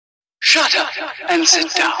Shut up and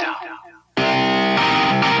sit down.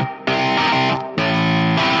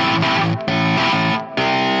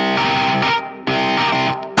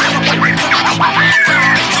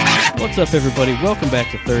 What's up, everybody? Welcome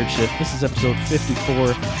back to Third Shift. This is episode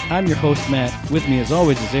 54. I'm your host, Matt. With me, as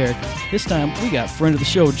always, is Eric. This time, we got friend of the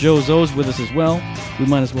show, Joe Zoes, with us as well. We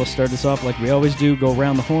might as well start this off like we always do, go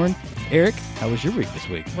around the horn. Eric, how was your week this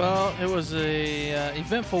week? Well, it was a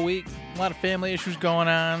eventful week. A lot of family issues going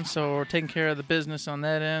on, so we're taking care of the business on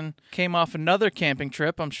that end. Came off another camping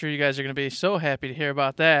trip. I'm sure you guys are going to be so happy to hear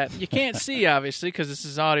about that. You can't see, obviously, because this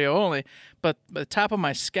is audio only, but the top of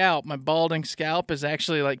my scalp, my balding scalp, is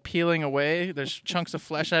actually like peeling away. There's chunks of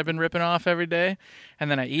flesh I've been ripping off every day,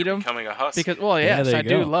 and then I eat them. Becoming a husk. Because, well, yes, there I you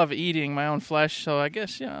go. do love eating my own flesh, so I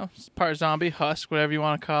guess, it's part zombie, husk, whatever you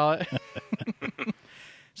want to call it.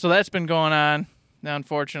 So that's been going on,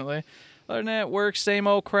 unfortunately. Other than that, work, same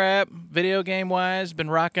old crap. Video game-wise, been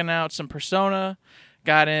rocking out some Persona.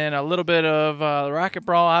 Got in a little bit of Rocket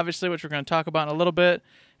Brawl, obviously, which we're going to talk about in a little bit.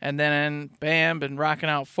 And then, bam, been rocking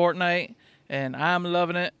out Fortnite. And I'm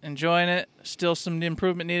loving it, enjoying it. Still some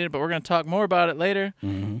improvement needed, but we're going to talk more about it later.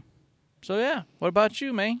 Mm-hmm. So, yeah. What about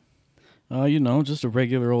you, man? Just a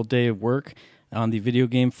regular old day of work. On the video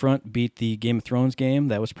game front, beat the Game of Thrones game.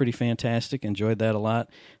 That was pretty fantastic. Enjoyed that a lot.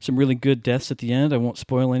 Some really good deaths at the end. I won't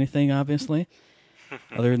spoil anything, obviously.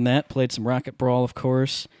 Other than that, played some Rocket Brawl, of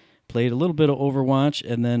course. Played a little bit of Overwatch,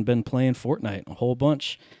 and then been playing Fortnite a whole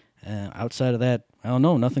bunch. Outside of that, I don't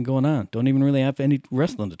know, nothing going on. Don't even really have any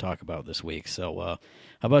wrestling to talk about this week. So, how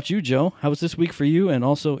about you, Joe? How was this week for you? And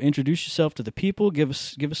also introduce yourself to the people. Give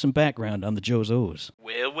us some background on the Joe's O's.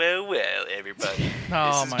 Well, everybody.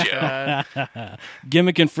 Oh, this is my Joe. God.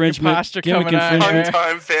 Gimmick infringement. Imposter Gimmick coming on. infringement.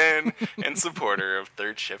 Longtime fan and supporter of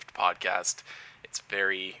Third Shift Podcast. It's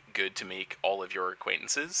very good to make all of your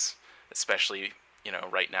acquaintances, especially,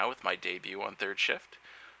 right now with my debut on Third Shift.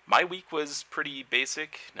 My week was pretty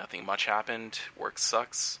basic. Nothing much happened. Work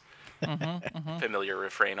sucks. Familiar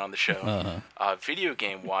refrain on the show. Video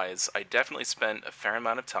game-wise, I definitely spent a fair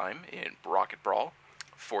amount of time in Rocket Brawl,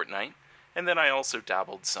 Fortnite, and then I also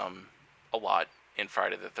dabbled a lot in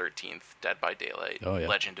Friday the 13th, Dead by Daylight, Oh, yeah.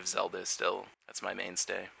 Legend of Zelda still. That's my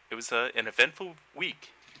mainstay. It was an eventful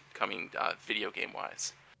week coming video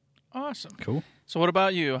game-wise. Awesome. Cool. So what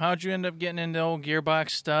about you? How'd you end up getting into old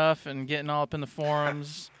Gearbox stuff and getting all up in the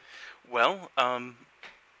forums? Well,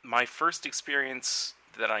 my first experience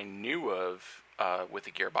that I knew of with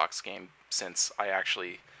a Gearbox game, since I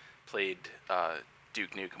actually played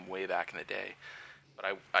Duke Nukem way back in the day,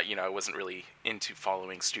 but I wasn't really into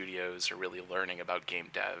following studios or really learning about game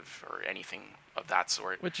dev or anything of that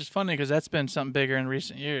sort. Which is funny because that's been something bigger in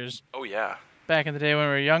recent years. Oh yeah, Back in the day when we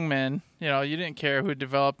were young men, you didn't care who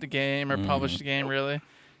developed the game or published the game, really.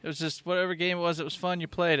 It was just whatever game it was fun, you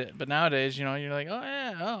played it. But nowadays, you're like, oh,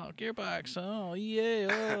 yeah, oh, Gearbox, oh, EA,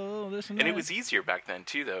 oh, this and that. and it was easier back then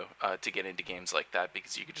too, though, to get into games like that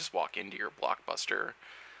because you could just walk into your Blockbuster,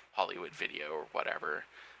 Hollywood Video, or whatever,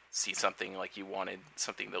 see something like you wanted,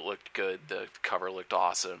 something that looked good, the cover looked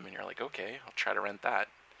awesome, and you're like, okay, I'll try to rent that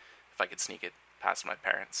if I could sneak it past my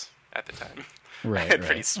parents at the time. Right, I had right.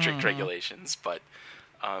 pretty strict regulations, but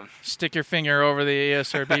Stick your finger over the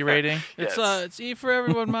ESRB rating. Yes. It's E for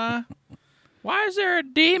everyone, Ma. Why is there a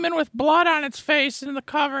demon with blood on its face in the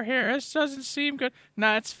cover here? This doesn't seem good.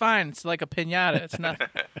 No, it's fine. It's like a piñata. It's not.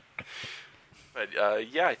 But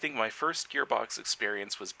I think my first Gearbox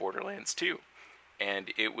experience was Borderlands 2,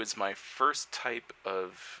 and it was my first type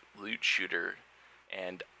of loot shooter,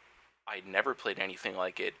 and I'd never played anything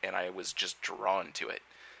like it, and I was just drawn to it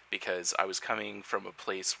because I was coming from a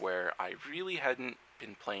place where I really hadn't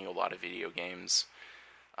been playing a lot of video games.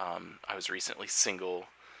 I was recently single,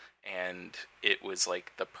 and it was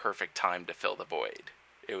like the perfect time to fill the void.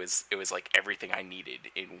 It was like everything I needed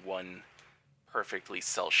in one perfectly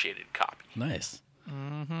cel-shaded copy. Nice.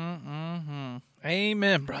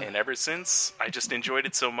 Amen, brother. And ever since, I just enjoyed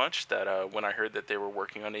it so much that when I heard that they were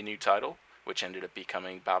working on a new title, which ended up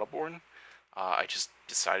becoming Battleborn, I just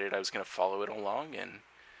decided I was going to follow it along and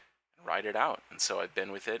ride it out. And so I've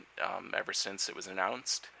been with it ever since it was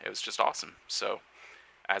announced. It was just awesome. So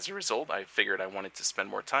as a result, I figured I wanted to spend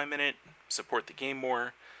more time in it, support the game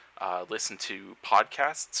more, listen to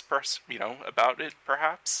podcasts, about it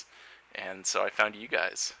perhaps. And so I found you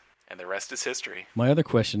guys. And the rest is history. My other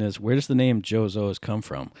question is, where does the name Joe's O's come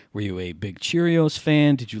from? Were you a big Cheerios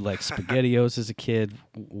fan? Did you like SpaghettiOs as a kid?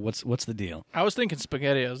 What's the deal? I was thinking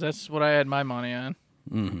SpaghettiOs. That's what I had my money on.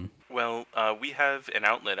 Mm-hmm. Well, we have an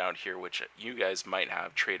outlet out here, which you guys might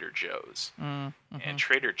have, Trader Joe's. Mm-hmm. And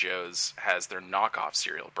Trader Joe's has their knockoff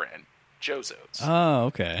cereal brand, Joe's Oats. Oh,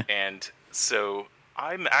 okay. And so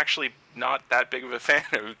I'm actually not that big of a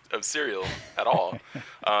fan of cereal at all.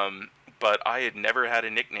 But I had never had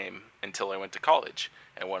a nickname until I went to college.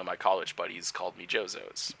 And one of my college buddies called me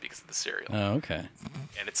Jozo's because of the cereal. Oh, okay.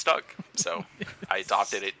 And it stuck. So I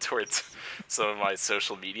adopted it towards some of my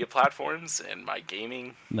social media platforms and my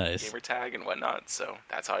gamer tag and whatnot. So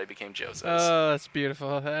that's how I became Jozo's. Oh, that's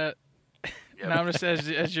beautiful. Now I'm just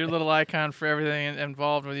as your little icon for everything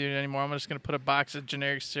involved with you anymore. I'm just going to put a box of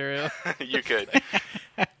generic cereal. You could.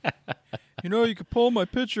 You could pull my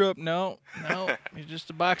picture up. No, you're just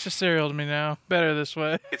a box of cereal to me now. Better this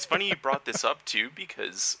way. It's funny you brought this up, too,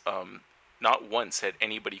 because not once had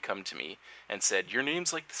anybody come to me and said, your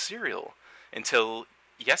name's like the cereal, until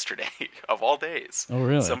yesterday, of all days. Oh,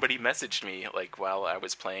 really? Somebody messaged me, while I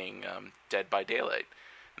was playing Dead by Daylight,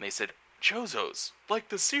 and they said, Jozo's, like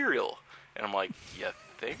the cereal. And I'm like, you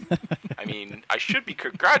think? I mean, I should be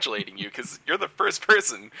congratulating you because you're the first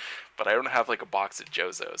person, but I don't have a box of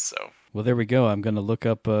Jozo's, so. Well, there we go. I'm going to look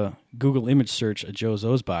up Google image search a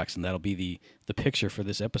Jozo's box, and that'll be the picture for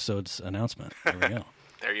this episode's announcement. There we go.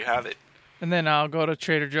 There you have it. And then I'll go to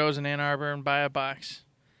Trader Joe's in Ann Arbor and buy a box.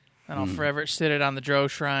 And I'll forever sit it on the Joe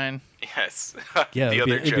Shrine. Yes. Yeah,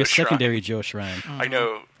 it'd be a secondary Joe Shrine. Mm-hmm. I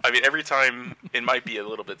know. I mean, every time, it might be a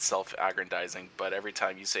little bit self-aggrandizing, but every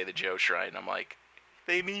time you say the Joe Shrine, I'm like,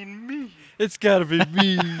 they mean me. It's got to be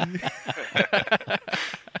me.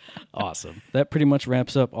 Awesome. That pretty much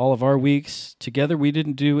wraps up all of our weeks. Together, we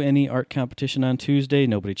didn't do any art competition on Tuesday.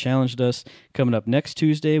 Nobody challenged us. Coming up next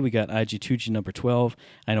Tuesday, we got IG2G number 12.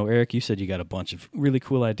 I know, Eric, you said you got a bunch of really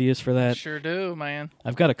cool ideas for that. Sure do, man.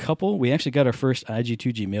 I've got a couple. We actually got our first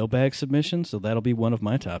IG2G mailbag submission, so that'll be one of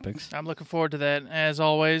my topics. I'm looking forward to that, as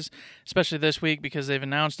always, especially this week because they've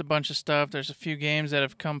announced a bunch of stuff. There's a few games that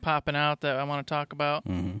have come popping out that I want to talk about.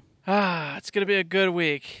 Mm-hmm. It's going to be a good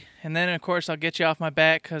week. And then, of course, I'll get you off my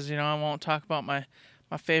back because, I won't talk about my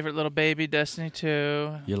favorite little baby, Destiny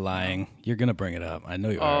 2. You're lying. You're going to bring it up. I know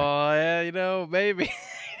you are. Oh, yeah, maybe.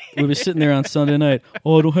 We were sitting there on Sunday night.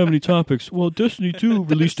 Oh, I don't have any topics. Well, Destiny 2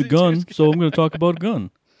 released a gun, so I'm going to talk about a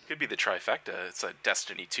gun. Could be the trifecta. It's a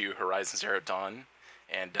Destiny 2, Horizon Zero Dawn,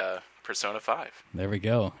 and Persona 5. There we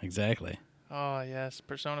go. Exactly. Oh, yes,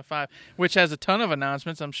 Persona 5, which has a ton of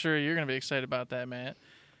announcements. I'm sure you're going to be excited about that, Matt.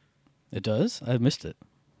 It does? I missed it.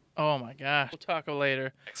 Oh, my gosh. We'll talk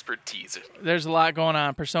later. Expertise. There's a lot going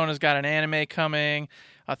on. Persona's got an anime coming,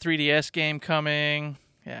 a 3DS game coming.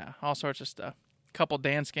 Yeah, all sorts of stuff. Couple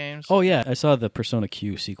dance games. Oh, yeah. I saw the Persona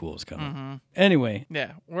Q sequel was coming. Mm-hmm. Anyway.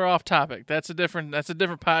 Yeah, we're off topic. That's a different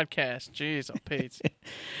podcast. Jeez, oh, Pete.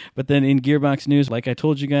 But then in Gearbox news, like I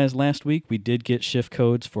told you guys last week, we did get shift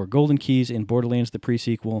codes for Golden Keys in Borderlands the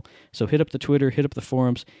pre-sequel. So hit up the Twitter, hit up the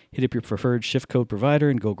forums, hit up your preferred shift code provider,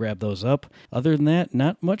 and go grab those up. Other than that,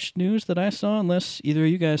 not much news that I saw, unless either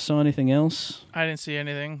of you guys saw anything else. I didn't see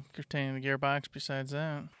anything pertaining to Gearbox besides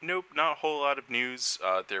that. Nope, not a whole lot of news.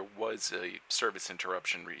 There was a service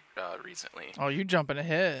interruption recently. Oh, you jumping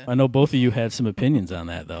ahead. I know both of you had some opinions on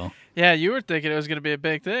that, though. Yeah, you were thinking it was going to be a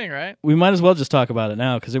big thing, right? We might as well just talk about it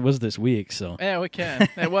now, because it was this week, so. Yeah, we can.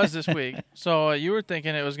 It was this week. So you were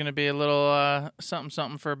thinking it was going to be a little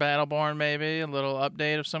something for Battleborn, maybe? A little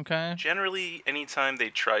update of some kind? Generally, anytime they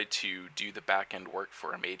try to do the back-end work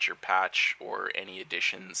for a major patch or any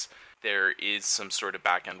additions, there is some sort of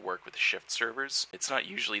back-end work with the shift servers. It's not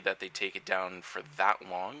usually that they take it down for that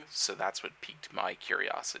long, so that's what piqued my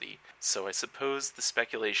curiosity. So I suppose the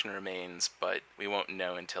speculation remains, but we won't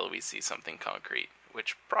know until we see something concrete,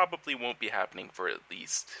 which probably won't be happening for at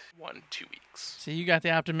least 1-2 weeks. See, you got the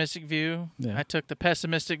optimistic view. Yeah. I took the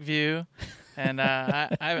pessimistic view. And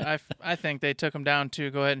I think they took them down to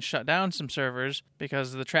go ahead and shut down some servers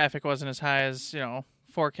because the traffic wasn't as high as,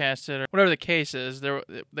 forecasted or whatever the case is.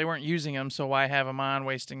 They weren't using them, so why have them on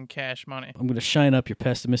wasting cash money? I'm going to shine up your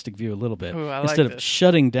pessimistic view a little bit. Ooh, Instead like of this.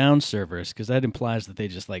 shutting down servers, because that implies that they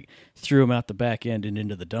just threw them out the back end and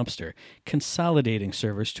into the dumpster, consolidating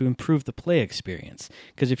servers to improve the play experience.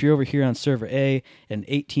 Because if you're over here on server A and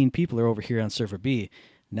 18 people are over here on server B,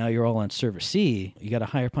 now you're all on server C, you got a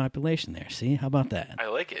higher population there. See? How about that? I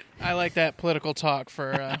like it. I like that political talk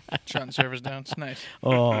for shutting servers down. It's nice.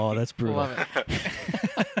 Oh, that's brutal. Love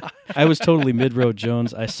it. I was totally mid-road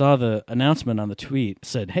Jones. I saw the announcement on the tweet. It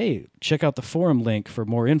said, hey, check out the forum link for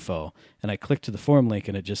more info. And I clicked to the forum link,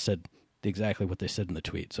 and it just said exactly what they said in the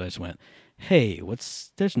tweet. So I just went, hey,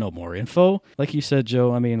 there's no more info. Like you said,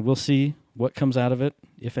 Joe, I mean, we'll see what comes out of it,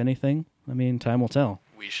 if anything. I mean, time will tell.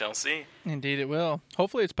 We shall see. Indeed it will.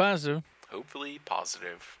 Hopefully it's positive. Hopefully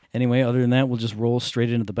positive. Anyway, other than that, we'll just roll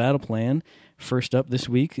straight into the battle plan. First up this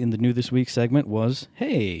week in the New This Week segment was,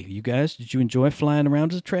 hey, you guys, did you enjoy flying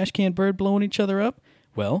around as a trash can bird blowing each other up?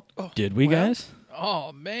 Well, did we, guys?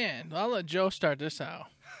 Oh, man. I'll let Joe start this out.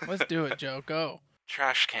 Let's do it, Joe. Go.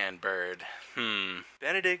 Trash Can Bird.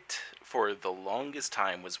 Benedict, for the longest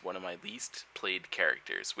time, was one of my least played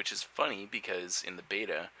characters, which is funny because in the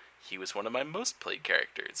beta, he was one of my most played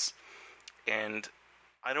characters. And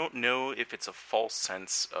I don't know if it's a false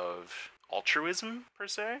sense of altruism, per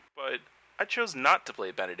se, but I chose not to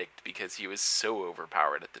play Benedict because he was so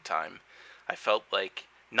overpowered at the time. I felt like,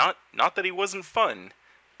 not that he wasn't fun,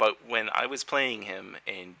 but when I was playing him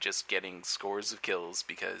and just getting scores of kills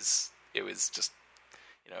because it was just,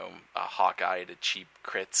 a Hawkeye to cheap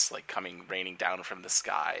crits, like raining down from the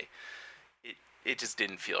sky, it just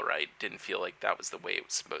didn't feel right. Didn't feel like that was the way it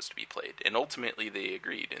was supposed to be played. And ultimately they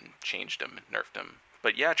agreed and changed him and nerfed him.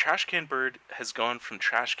 But yeah, Trash Can Bird has gone from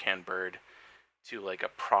Trash Can Bird to like a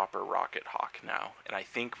proper Rocket Hawk now. And I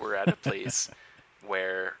think we're at a place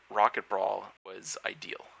where Rocket Brawl was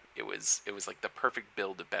ideal. It was like the perfect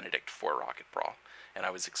build of Benedict for Rocket Brawl. And I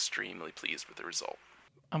was extremely pleased with the result.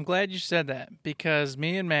 I'm glad you said that because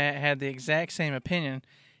me and Matt had the exact same opinion,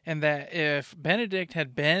 and that if Benedict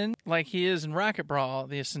had been like he is in Rocket Brawl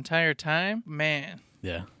this entire time, man,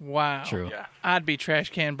 Yeah. wow, True. Yeah. I'd be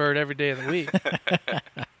Trash Can Bird every day of the week.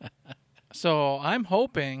 So I'm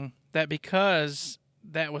hoping that because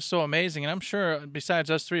that was so amazing, and I'm sure besides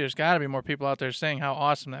us three, there's got to be more people out there saying how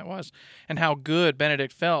awesome that was and how good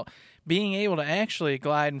Benedict felt. Being able to actually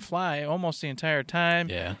glide and fly almost the entire time,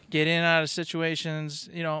 Yeah. get in and out of situations,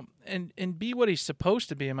 and be what he's supposed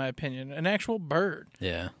to be, in my opinion, an actual bird,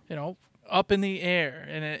 Yeah. up in the air.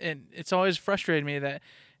 And it's always frustrated me that,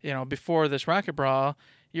 before this Rocket Brawl,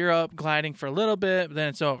 you're up gliding for a little bit, but then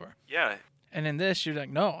it's over. Yeah, And in this, you're like,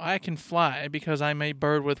 no, I can fly because I'm a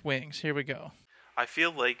bird with wings. Here we go. I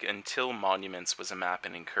feel like until Monuments was a map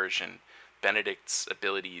in Incursion, Benedict's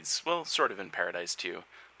abilities, well, sort of in Paradise too,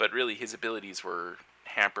 but really his abilities were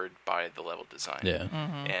hampered by the level design. Yeah.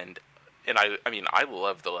 And I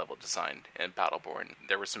love the level design in Battleborn.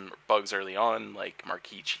 There were some bugs early on, like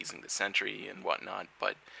Marquis cheesing the sentry and whatnot,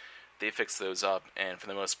 but they fixed those up, and for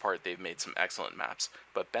the most part, they've made some excellent maps.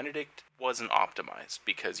 But Benedict wasn't optimized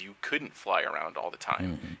because you couldn't fly around all the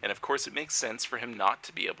time. And of course, it makes sense for him not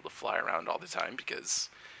to be able to fly around all the time because,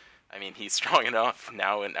 he's strong enough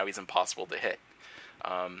now, and now he's impossible to hit,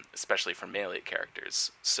 especially for melee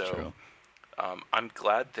characters. So True. I'm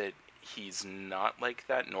glad that he's not like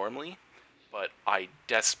that normally, but I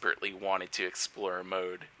desperately wanted to explore a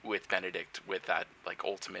mode with Benedict with that like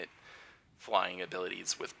ultimate flying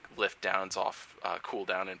abilities with lift downs off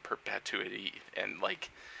cooldown and perpetuity and like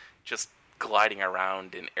just gliding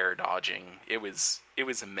around and air dodging. It was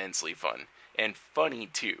immensely fun and funny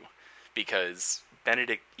too, because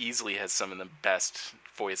Benedict easily has some of the best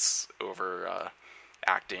voice over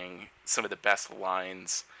acting, some of the best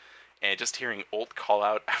lines, and just hearing ult call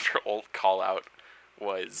out after ult call out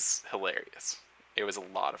was hilarious. It was a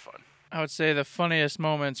lot of fun. I would say the funniest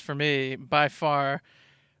moments for me, by far,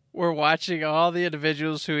 were watching all the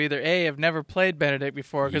individuals who either A, have never played Benedict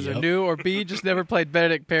before because they're Yep. new, or B, just never played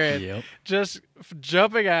Benedict, period. Yep. Just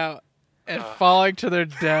jumping out and falling to their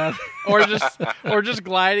death, or just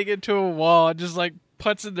gliding into a wall and just like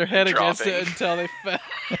punching their head against it until they fell.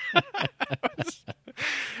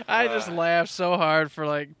 I just laughed so hard for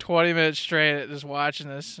like 20 minutes straight at just watching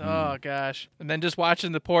this. Oh, gosh. And then just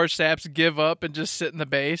watching the poor saps give up and just sit in the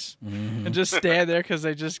base and just stand there because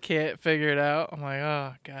they just can't figure it out. I'm like,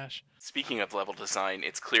 oh, gosh. Speaking of level design,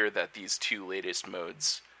 it's clear that these two latest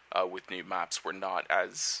modes with new maps were not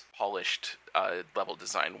as polished level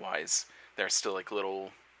design-wise. There are still like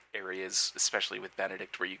little areas, especially with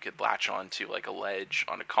Benedict, where you could latch onto like a ledge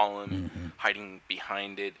on a column, hiding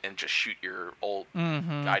behind it, and just shoot your ult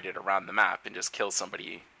guided around the map and just kill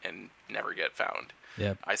somebody and never get found.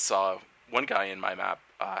 Yep. I saw one guy in my map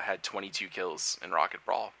had 22 kills in Rocket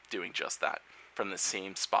Brawl doing just that from the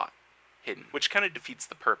same spot, hidden, which kind of defeats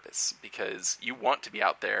the purpose because you want to be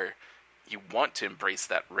out there, you want to embrace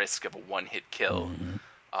that risk of a one-hit kill,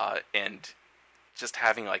 and just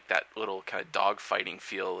having like that little kind of dogfighting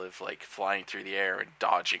feel of like flying through the air and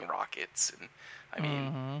dodging rockets, and I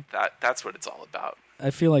mean that's what it's all about. I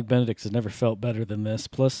feel like Benedict has never felt better than this.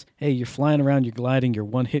 Plus, hey, you're flying around, you're gliding, you're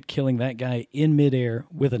one-hit killing that guy in midair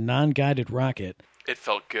with a non-guided rocket. It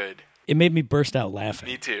felt good. It made me burst out laughing.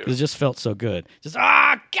 Me too. It just felt so good. Just,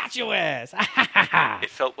 got your ass! It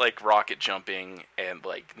felt like rocket jumping and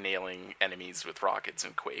like nailing enemies with rockets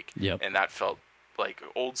in Quake. Yep. And that felt like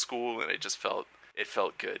old school, and it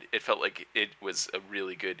felt good. It felt like it was a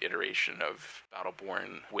really good iteration of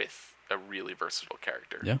Battleborn with a really versatile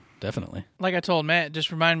character. Yeah, definitely. Like I told Matt, it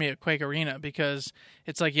just remind me of Quake Arena because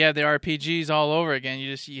it's like you have the RPGs all over again.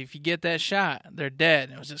 If you get that shot, they're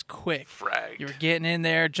dead. It was just quick. Fragged. You were getting in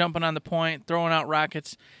there, jumping on the point, throwing out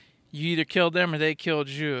rockets. You either killed them or they killed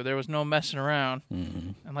you. There was no messing around.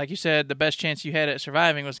 Mm-hmm. And like you said, the best chance you had at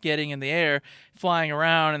surviving was getting in the air, flying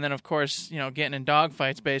around, and then, of course, getting in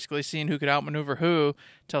dogfights, basically, seeing who could outmaneuver who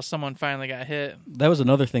until someone finally got hit. That was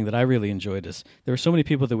another thing that I really enjoyed is there were so many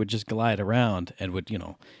people that would just glide around and would,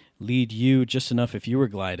 lead you just enough if you were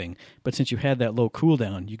gliding. But since you had that low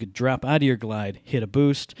cooldown, you could drop out of your glide, hit a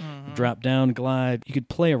boost, drop down, glide. You could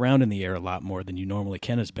play around in the air a lot more than you normally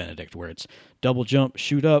can as Benedict, where it's double jump,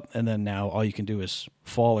 shoot up, and then now all you can do is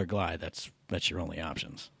fall or glide. That's your only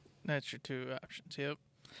options. That's your two options, yep.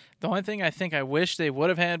 The only thing I think I wish they would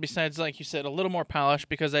have had, besides, like you said, a little more polish,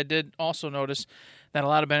 because I did also notice that a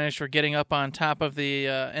lot of Benedicts were getting up on top of the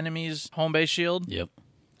enemy's home base shield. Yep.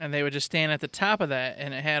 And they would just stand at the top of that,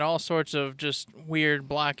 and it had all sorts of just weird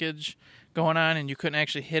blockage going on, and you couldn't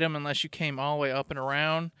actually hit them unless you came all the way up and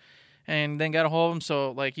around, and then got a hold of them. So,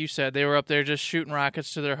 like you said, they were up there just shooting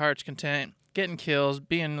rockets to their heart's content, getting kills,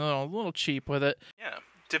 being a little cheap with it. Yeah,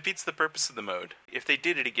 defeats the purpose of the mode. If they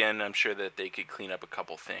did it again, I'm sure that they could clean up a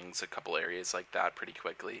couple things, a couple areas like that pretty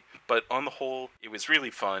quickly. But on the whole, it was really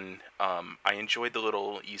fun. I enjoyed the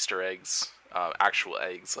little Easter eggs. Actual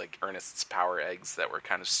eggs, like Ernest's power eggs that were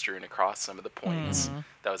kind of strewn across some of the points.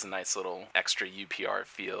 That was a nice little extra UPR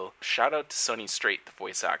feel. Shout out to Sonny Strait, the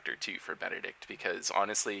voice actor, too, for Benedict, because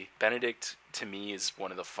honestly, Benedict, to me, is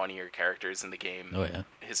one of the funnier characters in the game. Oh, yeah.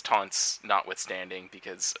 His taunts notwithstanding,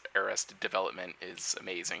 because Arrested Development is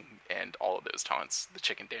amazing, and all of those taunts, the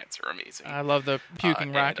chicken dance, are amazing. I love the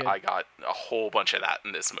puking rocket. And I got a whole bunch of that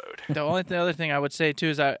in this mode. The other thing I would say, too,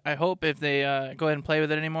 is I hope if they go ahead and play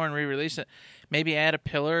with it anymore and re-release it, maybe add a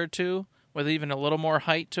pillar or two with even a little more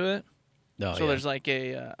height to it. Oh, so there's like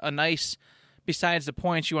a nice, besides the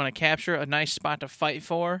points you want to capture, a nice spot to fight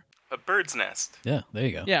for. A bird's nest. Yeah, there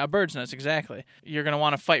you go. Yeah, a bird's nest, exactly. You're going to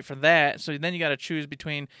want to fight for that, so then you got to choose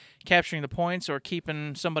between capturing the points or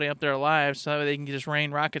keeping somebody up there alive so that way they can just rain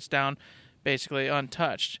rockets down basically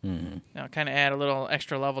untouched. Mm-hmm. Now, kind of add a little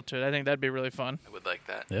extra level to it. I think that'd be really fun. I would like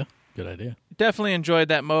that. Yeah, good idea. Definitely enjoyed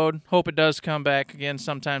that mode. Hope it does come back again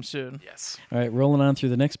sometime soon. Yes. All right, rolling on through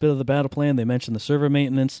the next bit of the battle plan, they mentioned the server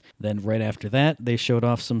maintenance. Then right after that, they showed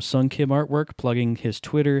off some Sung Kim artwork, plugging his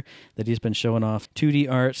Twitter that he's been showing off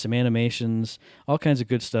 2D art, some animations, all kinds of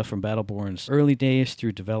good stuff from Battleborn's early days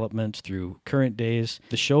through development, through current days.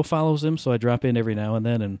 The show follows him, so I drop in every now and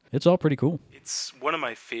then, and it's all pretty cool. It's one of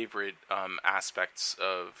my favorite aspects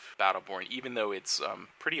of Battleborn, even though it's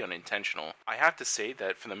pretty unintentional. I have to say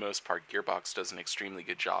that for the most part, Gearbox does an extremely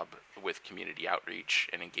good job with community outreach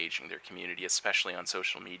and engaging their community, especially on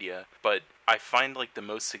social media. But I find like the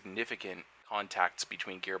most significant contacts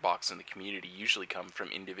between Gearbox and the community usually come from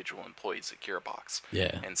individual employees at Gearbox.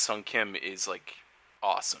 Yeah. And Sung Kim is like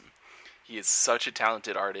awesome. He is such a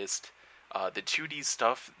talented artist. The 2D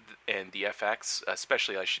stuff and the FX,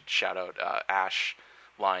 especially I should shout out Ash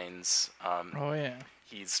Lyons. Oh, yeah.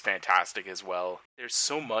 He's fantastic as well. There's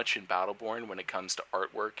so much in Battleborn when it comes to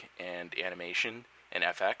artwork and animation and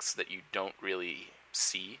FX that you don't really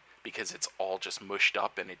see because it's all just mushed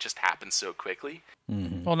up and it just happens so quickly.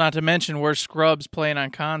 Mm-hmm. Well, not to mention we're scrubs playing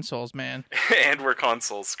on consoles, man. And we're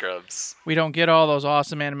console scrubs. We don't get all those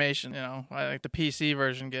awesome animation, like the PC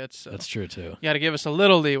version gets. So. That's true, too. You got to give us a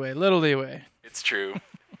little leeway. It's true.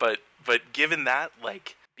 but given that,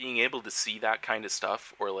 like, being able to see that kind of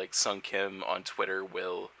stuff, or like Sung Kim on Twitter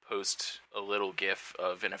will post a little GIF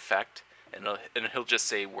of an effect, and he'll just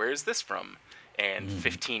say, "Where's this from?" And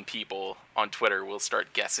 15 people on Twitter will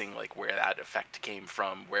start guessing like where that effect came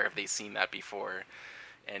from, where have they seen that before,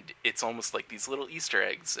 and it's almost like these little Easter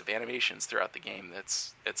eggs of animations throughout the game.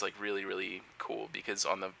 It's like really, really cool because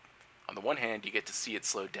on the one hand you get to see it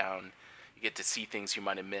slowed down, you get to see things you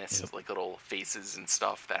might have missed, like little faces and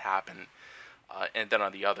stuff that happen. And then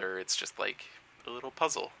on the other, it's just like a little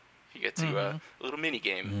puzzle. You get to a little mini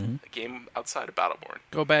game, a game outside of Battleborn.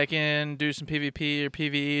 Go back in, do some PvP or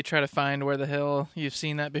PvE, try to find where the hell you've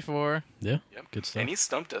seen that before. Yeah, Yep. good stuff. And he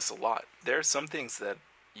stumped us a lot. There are some things that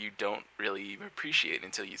you don't really appreciate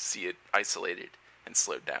until you see it isolated and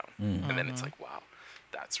slowed down. And then it's like, wow,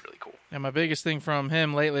 that's really cool. And my biggest thing from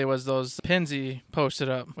him lately was those pins he posted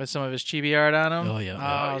up with some of his chibi art on them. Oh, yeah.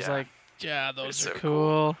 I was yeah. like, yeah, those They're are so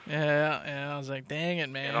cool. Yeah. I was like, dang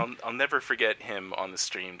it, man. And I'll never forget him on the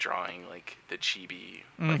stream drawing like the chibi.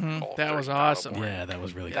 Like, all That through was awesome. Battleborn. Yeah, that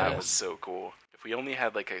was really That cool. was so cool. If we only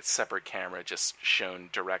had like a separate camera just shown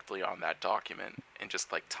directly on that document and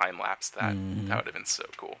just like time-lapsed that, that would have been so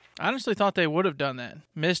cool. I honestly thought they would have done that.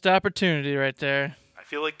 Missed opportunity right there. I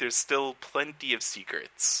feel like there's still plenty of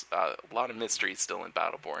secrets, a lot of mystery still in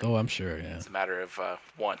Battleborn. Oh, I'm sure, yeah. It's a matter of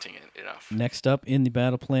wanting it enough. Next up in the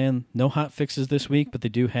battle plan, no hot fixes this week, but they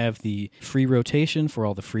do have the free rotation for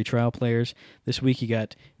all the free trial players. This week you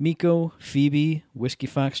got Miko, Phoebe, Whiskey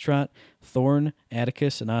Foxtrot, Thorn,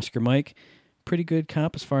 Atticus, and Oscar Mike. Pretty good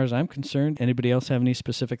comp as far as I'm concerned. Anybody else have any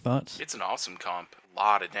specific thoughts? It's an awesome comp. A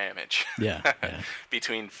lot of damage. Yeah.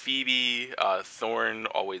 Between Phoebe, Thorn,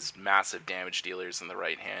 always massive damage dealers in the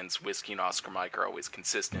right hands. Whiskey and Oscar Mike are always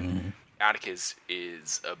consistent. Atticus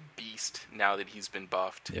is a beast now that he's been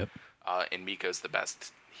buffed. Yep. And Miko's the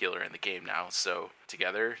best healer in the game now. So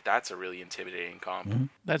together, that's a really intimidating comp.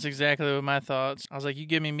 That's exactly what my thoughts. I was like, you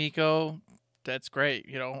give me Miko, that's great.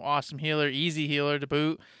 You know, awesome healer, easy healer to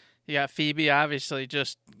boot. You got Phoebe, obviously,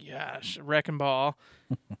 just, gosh, wrecking ball.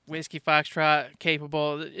 Whiskey Foxtrot,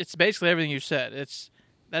 capable. It's basically everything you said.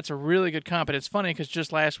 That's a really good comp. And it's funny because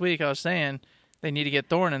just last week I was saying they need to get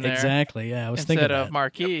Thorn in there. Exactly, yeah. I was thinking instead of that.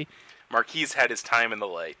 Marquis. Yep. Marquis had his time in the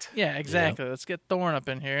light. Yeah, exactly. Let's get Thorn up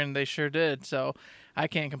in here, and they sure did. So I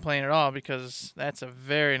can't complain at all because that's a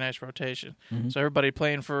very nice rotation. So everybody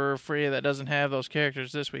playing for free that doesn't have those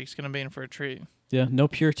characters this week is going to be in for a treat. Yeah, no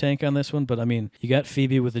pure tank on this one, but I mean, you got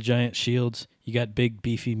Phoebe with the giant shields. You got big,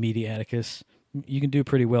 beefy, meaty Atticus. You can do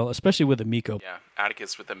pretty well, especially with a Miko. Yeah,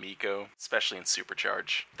 Atticus with a Miko, especially in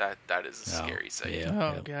Supercharge. That is a scary sight. Yeah.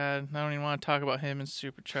 Oh, God. I don't even want to talk about him in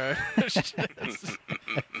Supercharge.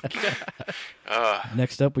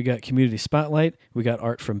 Next up, we got Community Spotlight. We got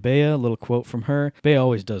art from Bea, a little quote from her. Bea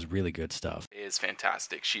always does really good stuff. It is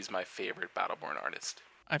fantastic. She's my favorite Battleborn artist.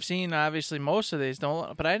 I've seen, obviously, most of these,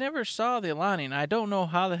 but I never saw the Alani, and I don't know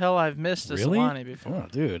how the hell I've missed this Really? Alani before. Oh,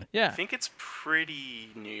 dude. I Yeah. think it's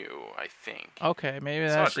pretty new, I think. Okay, maybe I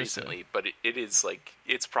saw that's it just recently, but it is like,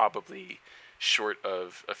 it's probably short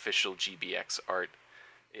of official GBX art.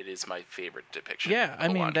 It is my favorite depiction. Yeah, of I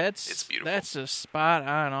mean, Alani. that's it's beautiful. that's just spot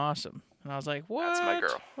on awesome. And I was like, what? That's my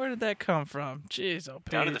girl. Where did that come from? Jeez, oh,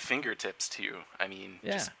 Down to Pete. the fingertips, too. I mean,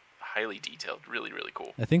 Yeah. just highly detailed. Really, really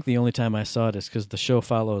cool. I think the only time I saw it is because the show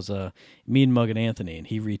follows Mean Mug and Anthony, and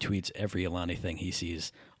he retweets every Alani thing he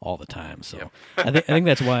sees all the time. So Yep. I think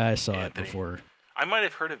that's why I saw it Anthony. before. I might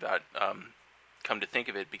have heard about come to think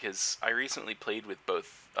of it, because I recently played with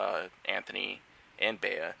both Anthony and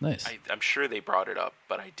Bea. Nice. I'm sure they brought it up,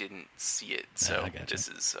 but I didn't see it. So I gotcha. this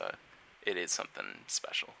is it is something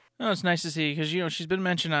special. Oh, it's nice to see because she's been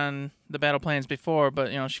mentioned on the battle plans before, but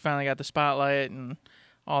she finally got the spotlight and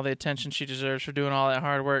all the attention she deserves for doing all that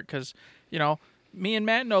hard work. Because me and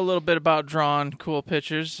Matt know a little bit about drawing cool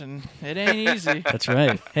pictures, and it ain't easy. That's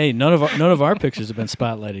right. Hey, none of our pictures have been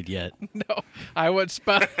spotlighted yet. No, I wouldn't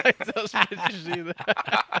spotlight those pictures either.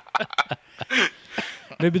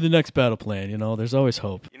 Maybe the next battle plan. There's always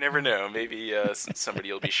hope. You never know. Maybe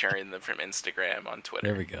somebody will be sharing them from Instagram on Twitter.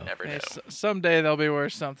 There we go. Never know. Hey, someday they'll be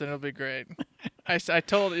worth something. It'll be great. I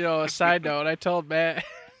told a side note. I told Matt.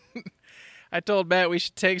 We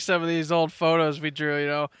should take some of these old photos we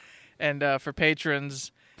drew, and for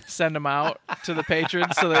patrons, send them out to the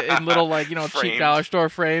patrons so that in little cheap Framed. dollar store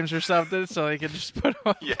frames or something, so they can just put them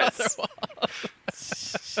up Yes. on their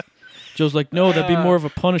wall. Joe's like, no, that'd be more of a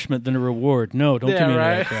punishment than a reward. No, don't Yeah, give me any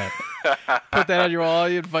right? of that crap. Put that on your wall.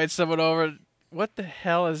 You invite someone over. What the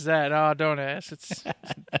hell is that? Oh, don't ask. It's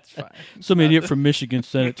fine. Some idiot from Michigan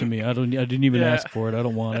sent it to me. I didn't even Yeah. ask for it. I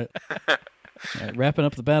don't want it. All right, wrapping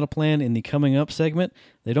up the battle plan in the coming up segment.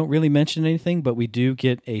 They don't really mention anything, but we do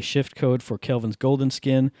get a shift code for Kelvin's golden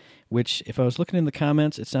skin, which, if I was looking in the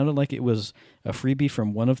comments, it sounded like it was a freebie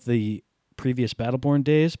from one of the previous Battleborn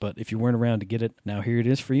days, but if you weren't around to get it, now here it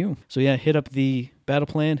is for you. So yeah, hit up the battle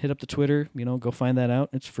plan, hit up the Twitter, go find that out.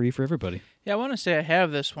 It's free for everybody. Yeah, I want to say I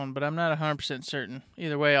have this one, but I'm not 100% certain.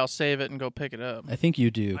 Either way, I'll save it and go pick it up. I think you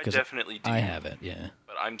do, I because definitely do. I have it, yeah.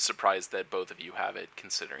 But I'm surprised that both of you have it,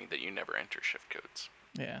 considering that you never enter shift codes.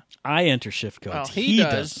 Yeah. I enter shift codes. Well, he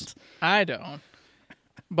does. doesn't. I don't.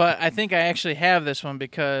 But I think I actually have this one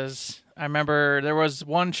because I remember there was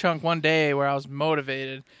one chunk one day where I was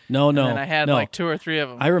motivated. No. And then I had no. like 2 or 3 of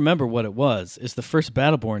them. I remember what it was. It's the first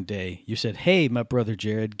Battleborn day. You said, hey, my brother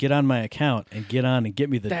Jared, get on my account and get on and get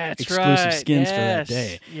me the That's exclusive right. skins Yes. for that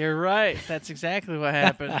day. You're right. That's exactly what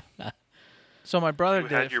happened. So my brother You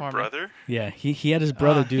did had it your for me. brother? Yeah, he had his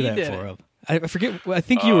brother do he that did for it. him. I forget. I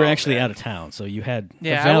think you were actually man. out of town, so you had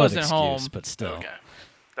Yeah, a I valid wasn't excuse, home. but still. Okay.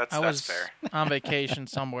 That's I was fair. on vacation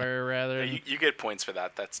somewhere rather. Yeah, you get points for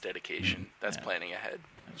that. That's dedication. That's planning ahead.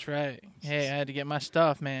 That's right. Hey, I had to get my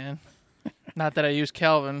stuff, man. Not that I use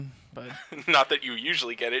Kelvin. But Not that you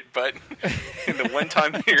usually get it, but in the one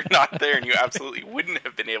time that you're not there and you absolutely wouldn't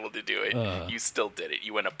have been able to do it, you still did it.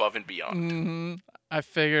 You went above and beyond. I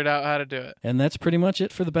figured out how to do it. And that's pretty much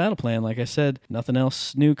it for the battle plan. Like I said, nothing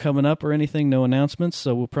else new coming up or anything, no announcements,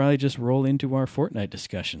 so we'll probably just roll into our Fortnite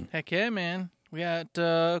discussion. Heck yeah, man. We got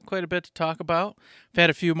quite a bit to talk about. We've had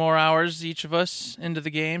a few more hours, each of us, into the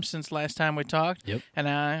game since last time we talked. Yep. And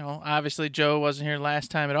obviously Joe wasn't here last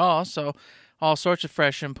time at all, so all sorts of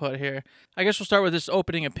fresh input here. I guess we'll start with this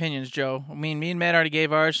opening opinions, Joe. I mean, me and Matt already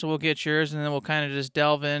gave ours, so we'll get yours, and then we'll kind of just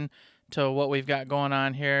delve in to what we've got going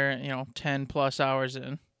on here, 10-plus hours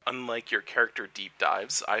in. Unlike your character deep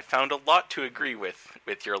dives, I found a lot to agree with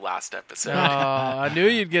your last episode. Oh, I knew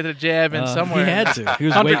you'd get a jab in somewhere. He had to. He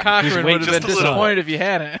was Hunter waiting. Cochran would have just been a little disappointed if you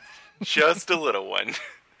hadn't. Just a little one.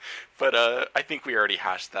 But I think we already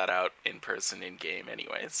hashed that out in person in-game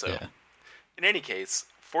anyway. So, Yeah. In any case,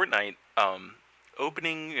 Fortnite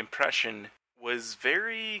opening impression was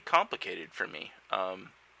very complicated for me.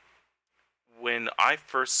 When I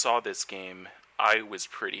first saw this game, I was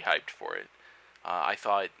pretty hyped for it. I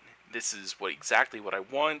thought, this is exactly what I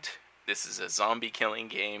want. This is a zombie killing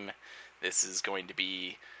game. This is going to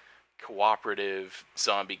be cooperative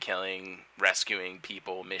zombie killing, rescuing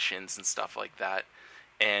people, missions, and stuff like that.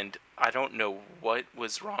 And I don't know what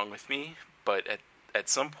was wrong with me, but at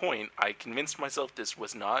some point, I convinced myself this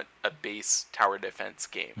was not a base tower defense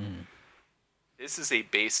game. This is a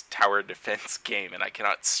base tower defense game, and I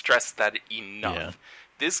cannot stress that enough. Yeah.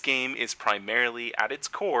 This game is primarily, at its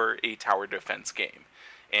core, a tower defense game.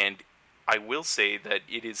 And I will say that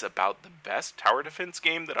it is about the best tower defense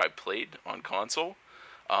game that I've played on console.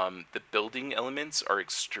 The building elements are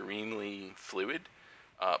extremely fluid.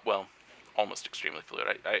 Well, almost extremely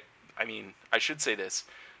fluid. I mean, I should say this.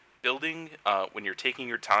 Building, when you're taking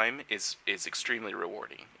your time, is extremely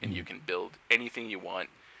rewarding. And you can build anything you want.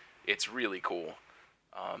 It's really cool.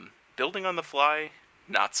 Building on the fly,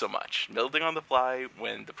 not so much. Building on the fly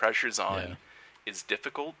when the pressure's on is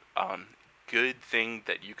difficult. Good thing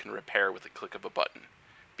that you can repair with a click of a button,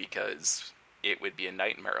 because it would be a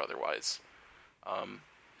nightmare otherwise.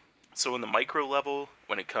 So in the micro level,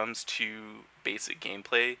 when it comes to basic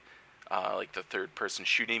gameplay, like the third-person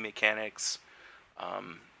shooting mechanics,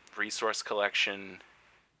 resource collection,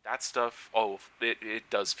 that stuff, it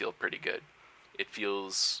does feel pretty good. It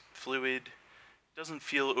feels fluid, doesn't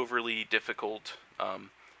feel overly difficult.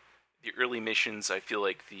 The early missions, I feel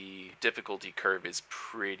like the difficulty curve is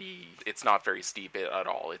it's not very steep at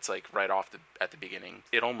all. It's like right off at the beginning.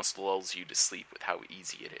 It almost lulls you to sleep with how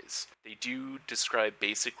easy it is. They do describe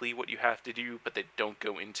basically what you have to do, but they don't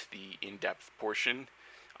go into the in-depth portion.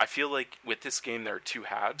 I feel like with this game there are two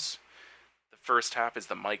halves. The first half is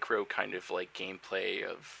the micro kind of like gameplay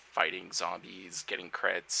of fighting zombies, getting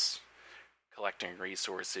crits, collecting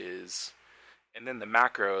resources. And then the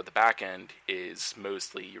macro, the back end, is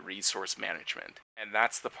mostly resource management. And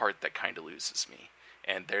that's the part that kind of loses me.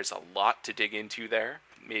 And there's a lot to dig into there.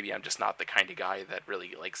 Maybe I'm just not the kind of guy that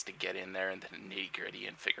really likes to get in there and then nitty-gritty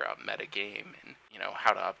and figure out metagame and,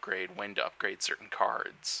 how to upgrade, when to upgrade certain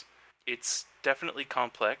cards. It's definitely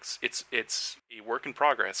complex. It's a work in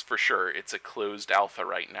progress for sure. It's a closed alpha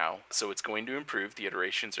right now, so it's going to improve. The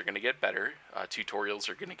iterations are going to get better. Tutorials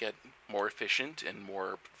are going to get more efficient and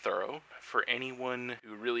more thorough. For anyone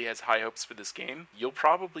who really has high hopes for this game, you'll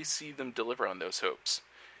probably see them deliver on those hopes.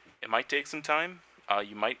 It might take some time.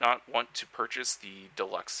 You might not want to purchase the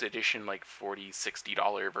deluxe edition, like $40,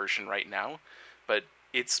 $60 version right now, but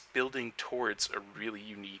it's building towards a really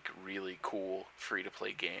unique, really cool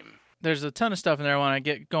free-to-play game. There's a ton of stuff in there I want to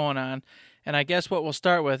get going on, and I guess what we'll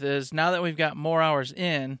start with is, now that we've got more hours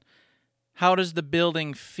in, how does the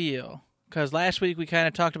building feel? Because last week we kind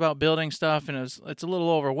of talked about building stuff, and it's a little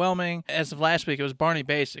overwhelming. As of last week, it was Barney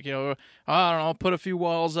Basic. I don't know, put a few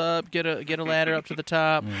walls up, get a ladder up to the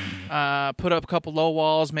top, put up a couple low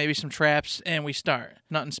walls, maybe some traps, and we start.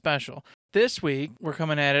 Nothing special. This week, we're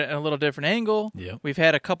coming at it at a little different angle. Yep. We've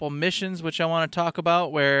had a couple missions, which I want to talk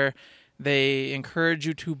about, where they encourage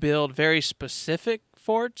you to build very specific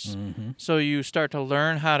forts. So you start to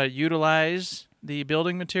learn how to utilize the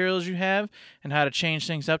building materials you have and how to change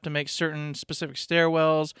things up to make certain specific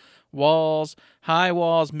stairwells, walls, high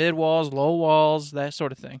walls, mid walls, low walls, that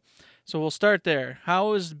sort of thing. So we'll start there.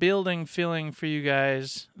 How is building feeling for you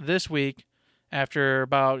guys this week after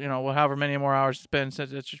about, however many more hours it's been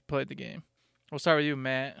since you played the game? We'll start with you,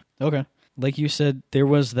 Matt. Okay. Like you said, there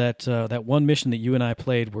was that one mission that you and I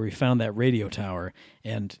played where we found that radio tower,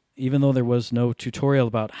 and even though there was no tutorial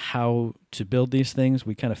about how to build these things,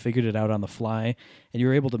 we kind of figured it out on the fly, and you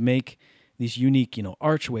were able to make these unique,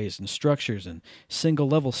 archways and structures and single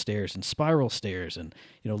level stairs and spiral stairs and,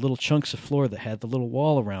 little chunks of floor that had the little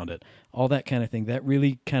wall around it, all that kind of thing. That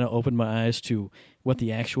really kind of opened my eyes to what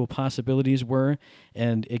the actual possibilities were,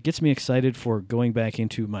 and it gets me excited for going back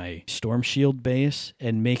into my Storm Shield base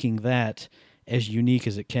and making that as unique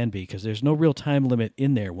as it can be, because there's no real time limit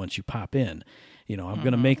in there once you pop in. I'm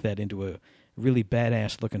going to make that into a really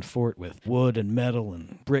badass looking fort with wood and metal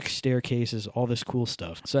and brick staircases, all this cool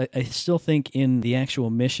stuff. So I still think in the actual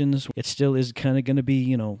missions, it still is kind of going to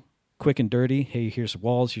be, quick and dirty. Hey, here's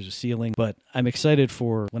walls, here's a ceiling. But I'm excited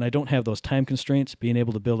for when I don't have those time constraints, being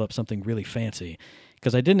able to build up something really fancy,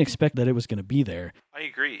 because I didn't expect that it was going to be there. I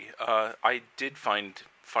agree. I did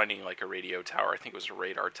finding like a radio tower, I think it was a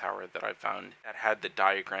radar tower that I found, that had the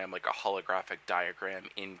diagram, like a holographic diagram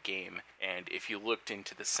in game, and if you looked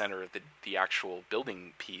into the center of the actual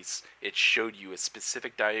building piece, it showed you a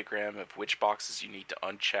specific diagram of which boxes you need to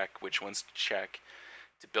uncheck, which ones to check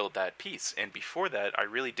to build that piece. And before that, I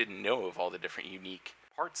really didn't know of all the different unique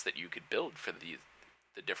parts that you could build for the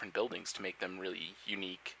different buildings to make them really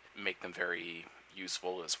unique, make them very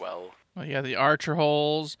useful as well. Well, yeah, the archer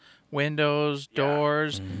holes, windows,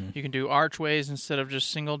 doors. Mm-hmm. You can do archways instead of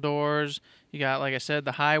just single doors. You got, like I said,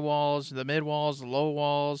 the high walls, the mid walls, the low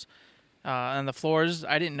walls, and the floors.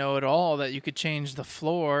 I didn't know at all that you could change the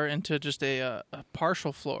floor into just a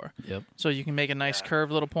partial floor. Yep. So you can make a nice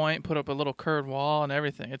curved little point, put up a little curved wall and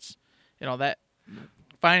everything. It's, that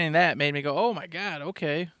finding that made me go, oh my God,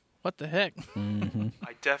 okay. What the heck? Mm-hmm.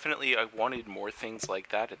 I wanted more things like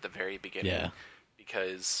that at the very beginning. Yeah.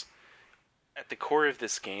 Because at the core of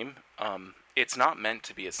this game, it's not meant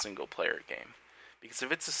to be a single-player game. Because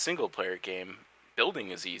if it's a single-player game,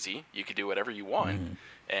 building is easy. You can do whatever you want,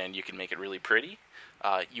 and you can make it really pretty.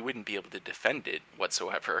 You wouldn't be able to defend it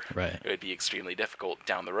whatsoever. Right. It would be extremely difficult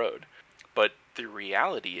down the road. But the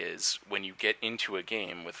reality is, when you get into a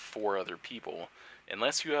game with 4 other people,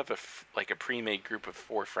 unless you have a pre-made group of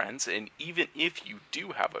 4 friends, and even if you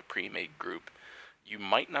do have a pre-made group, you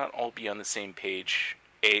might not all be on the same page,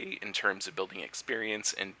 A, in terms of building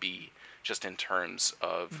experience, and B, just in terms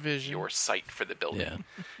of vision, your sight for the building. Yeah.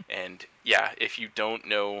 And if you don't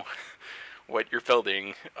know what you're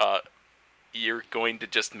building, you're going to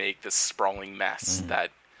just make this sprawling mess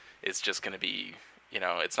that is just going to be,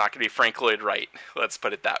 it's not going to be Frank Lloyd Wright. Let's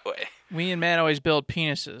put it that way. Me and Matt always build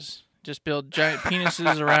penises. Just build giant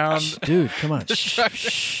penises around. Dude, come on.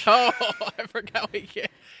 Oh, I forgot we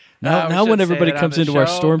can't. Now when everybody comes into our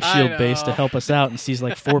Storm Shield base to help us out and sees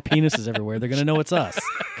like 4 penises everywhere, they're going to know it's us.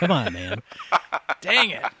 Come on, man.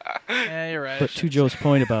 Dang it. Yeah, you're right. But to Joe's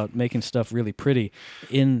point about making stuff really pretty,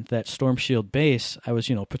 in that Storm Shield base, I was,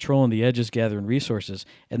 patrolling the edges, gathering resources,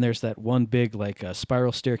 and there's that one big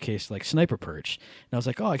spiral staircase like sniper perch. And I was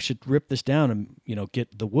like, oh, I should rip this down and,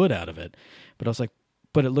 get the wood out of it. But I was like,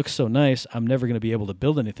 but it looks so nice, I'm never going to be able to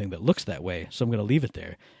build anything that looks that way, so I'm going to leave it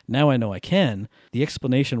there. Now I know I can. The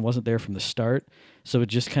explanation wasn't there from the start, so it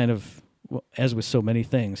just kind of, as with so many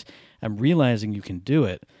things, I'm realizing you can do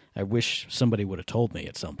it. I wish somebody would have told me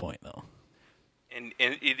at some point, though. And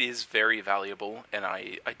it is very valuable, and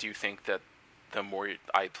I do think that the more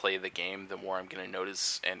I play the game, the more I'm going to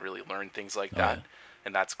notice and really learn things like that,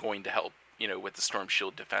 and that's going to help, with the Storm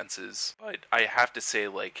Shield defenses. But I have to say,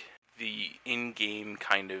 the in-game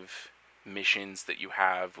kind of missions that you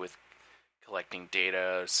have with collecting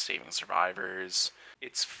data, saving survivors,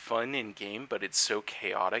 it's fun in-game, but it's so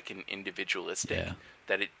chaotic and individualistic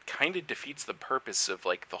that it kind of defeats the purpose of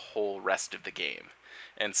the whole rest of the game.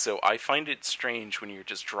 And so I find it strange when you're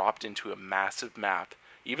just dropped into a massive map.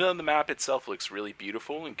 Even though the map itself looks really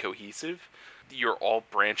beautiful and cohesive, you're all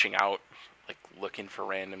branching out, looking for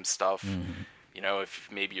random stuff. Mm-hmm. If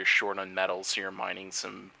maybe you're short on metal, so you're mining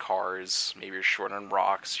some cars. Maybe you're short on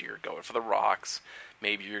rocks, so you're going for the rocks.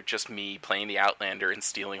 Maybe you're just me playing the Outlander and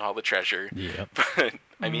stealing all the treasure. Yep. But,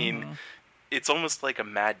 I mean, it's almost like a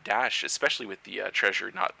mad dash, especially with the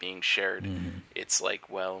treasure not being shared. Mm-hmm. It's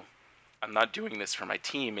I'm not doing this for my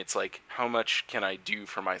team. It's how much can I do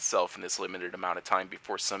for myself in this limited amount of time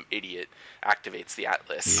before some idiot activates the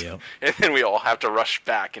Atlas? Yep. And then we all have to rush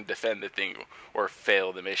back and defend the thing or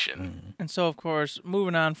fail the mission. Mm-hmm. And so, of course,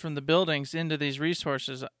 moving on from the buildings into these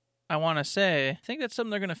resources, I want to say, I think that's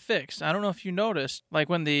something they're going to fix. I don't know if you noticed,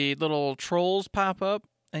 when the little trolls pop up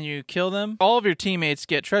and you kill them, all of your teammates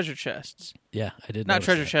get treasure chests. Yeah, I did. Not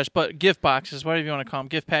treasure chests, but gift boxes, whatever you want to call them,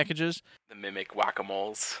 gift packages. The mimic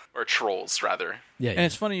whack-a-moles, or trolls, rather. Yeah. And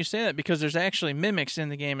it's funny you say that because there's actually mimics in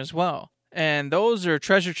the game as well. And those are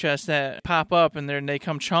treasure chests that pop up, and they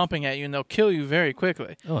come chomping at you, and they'll kill you very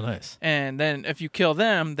quickly. Oh, nice. And then if you kill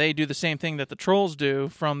them, they do the same thing that the trolls do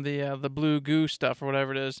from the blue goo stuff or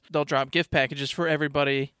whatever it is. They'll drop gift packages for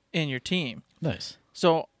everybody in your team. Nice.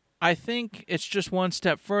 So I think it's just one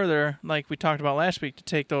step further, like we talked about last week, to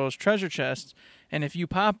take those treasure chests, and if you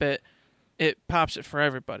pop it, it pops it for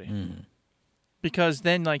everybody. Mm. Because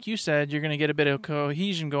then, like you said, you're going to get a bit of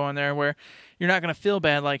cohesion going there where you're not going to feel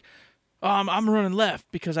bad like, oh, I'm running left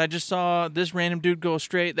because I just saw this random dude go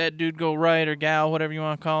straight, that dude go right, or gal, whatever you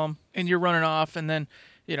want to call him, and you're running off and then,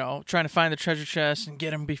 trying to find the treasure chest and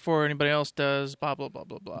get him before anybody else does, blah, blah, blah,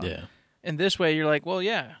 blah, blah. Yeah. And this way, you're like, well,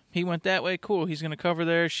 yeah, he went that way, cool. He's going to cover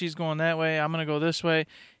there. She's going that way. I'm going to go this way.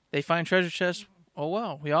 They find treasure chests. Oh,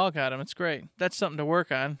 well, we all got them. It's great. That's something to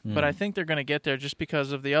work on. But I think they're going to get there just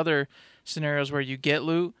because of the other scenarios where you get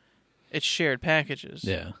loot. It's shared packages.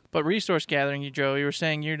 Yeah. But resource gathering, you were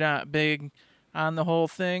saying you're not big on the whole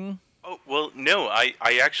thing. Oh, well, no, I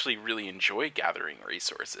actually really enjoy gathering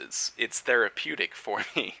resources. It's therapeutic for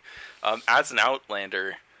me. As an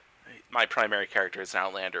Outlander, my primary character is an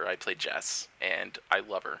Outlander. I play Jess, and I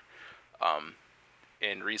love her.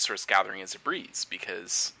 And resource gathering is a breeze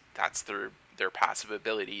because that's their passive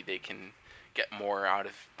ability. They can get more out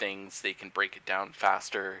of things. They can break it down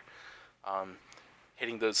faster.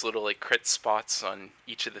 Hitting those little crit spots on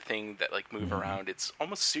each of the thing that move around, it's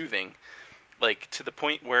almost soothing. To the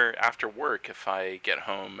point where after work, if I get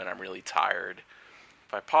home and I'm really tired,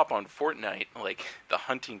 if I pop on Fortnite, the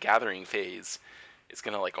hunting gathering phase is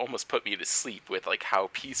gonna almost put me to sleep with how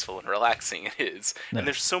peaceful and relaxing it is. Nice. And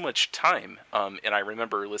there's so much time. And I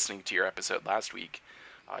remember listening to your episode last week,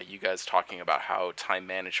 you guys talking about how time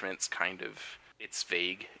management's it's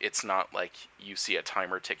vague. It's not like you see a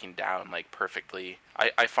timer ticking down perfectly.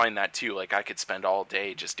 I find that too. I could spend all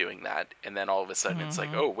day just doing that, and then all of a sudden it's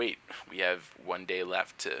oh wait, we have 1 day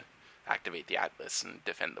left to activate the Atlas and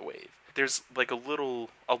defend the wave. There's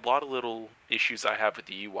a lot of little issues I have with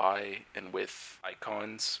the UI and with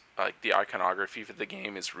icons. The iconography for the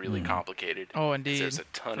game is really complicated. Oh, indeed. There's a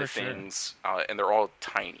ton of things, and they're all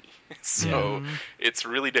tiny. So it's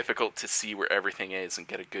really difficult to see where everything is and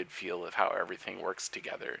get a good feel of how everything works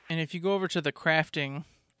together. And if you go over to the crafting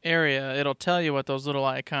area, it'll tell you what those little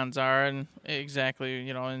icons are and exactly,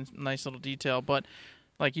 in nice little detail. But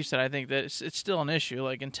like you said, I think that it's still an issue.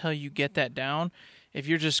 Until you get that down, if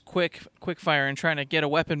you're just quick fire and trying to get a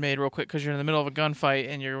weapon made real quick because you're in the middle of a gunfight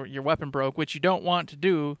and your weapon broke, which you don't want to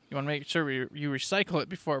do, you want to make sure you recycle it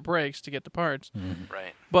before it breaks to get the parts. Mm-hmm.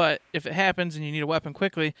 Right. But if it happens and you need a weapon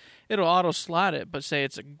quickly, it'll auto slot it. But say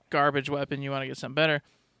it's a garbage weapon, you want to get something better.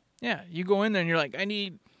 Yeah, you go in there and you're like,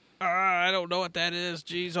 I don't know what that is.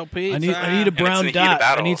 Jeez, oh Pete. I need a brown dot.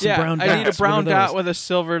 I need some brown dots. I need a brown dot with a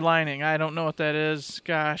silver lining. I don't know what that is.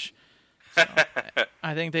 Gosh. So,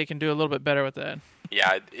 I think they can do a little bit better with that.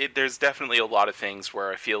 Yeah, there's definitely a lot of things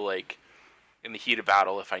where I feel like in the heat of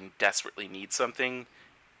battle, if I desperately need something,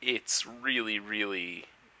 it's really, really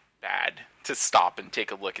bad to stop and take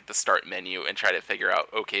a look at the start menu and try to figure out,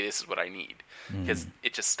 okay, this is what I need. Because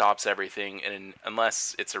it just stops everything, and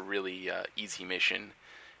unless it's a really easy mission,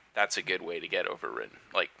 that's a good way to get overridden.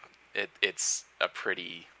 It's a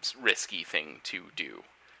pretty risky thing to do.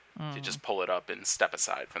 To just pull it up and step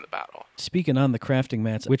aside from the battle. Speaking on the crafting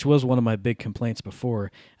mats, which was one of my big complaints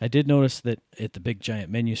before, I did notice that at the big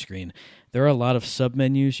giant menu screen, there are a lot of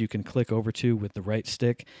sub-menus you can click over to with the right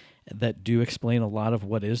stick that do explain a lot of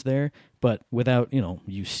what is there, but without,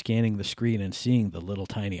 you scanning the screen and seeing the little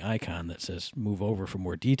tiny icon that says move over for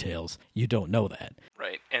more details, you don't know that.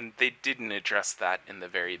 Right, and they didn't address that in the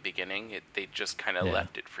very beginning. They just kind of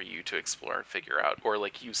left it for you to explore and figure out. Or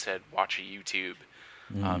like you said, watch a YouTube.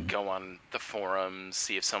 Go on the forums,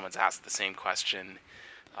 see if someone's asked the same question.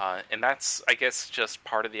 And that's, I guess, just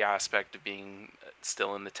part of the aspect of being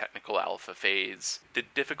still in the technical alpha phase. The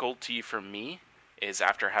difficulty for me is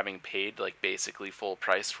after having paid basically full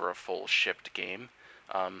price for a full shipped game,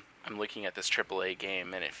 I'm looking at this AAA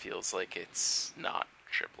game and it feels like it's not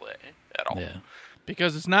AAA at all. Yeah.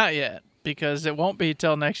 Because it's not yet. Because it won't be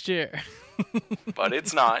till next year. But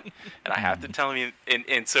it's not. And I have to tell you,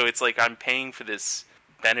 and so it's I'm paying for this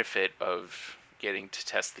benefit of getting to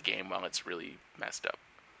test the game while it's really messed up.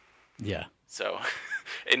 Yeah. So,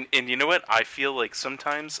 and you know what? I feel like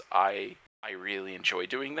sometimes I really enjoy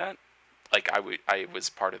doing that. I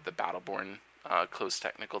was part of the Battleborn close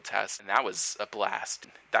technical test, and that was a blast.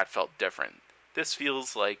 That felt different. This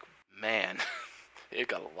feels like, man, it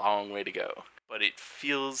got a long way to go. But it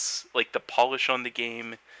feels like the polish on the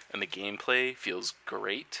game and the gameplay feels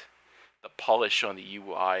great. The polish on the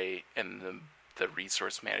UI and the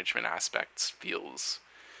resource management aspects feels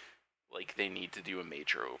like they need to do a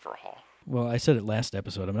major overhaul. Well, I said it last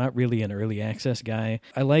episode. I'm not really an early access guy.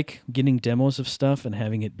 I like getting demos of stuff and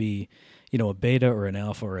having it be, a beta or an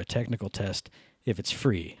alpha or a technical test if it's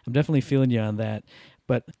free. I'm definitely feeling you on that.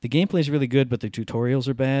 But the gameplay is really good, but the tutorials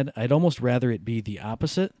are bad. I'd almost rather it be the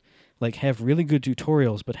opposite. Like, have really good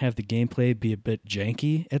tutorials, but have the gameplay be a bit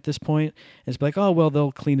janky at this point. And it's like, oh, well,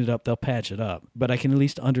 they'll clean it up, they'll patch it up. But I can at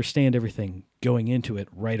least understand everything going into it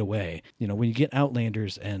right away. When you get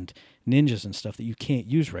Outlanders and ninjas and stuff that you can't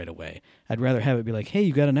use right away, I'd rather have it be like, hey,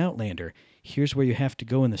 you got an Outlander. Here's where you have to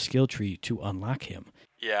go in the skill tree to unlock him.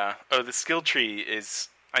 Yeah. Oh, the skill tree is...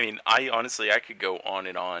 I could go on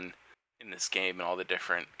and on in this game and all the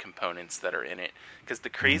different components that are in it. Because the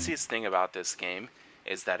craziest thing about this game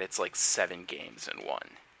is that it's like 7 games in one.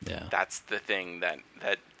 Yeah. That's the thing that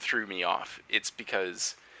threw me off. It's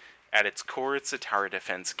because at its core it's a tower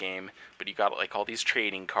defense game, but you got like all these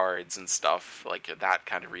trading cards and stuff, like that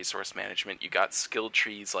kind of resource management. You got skill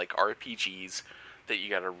trees like RPGs that you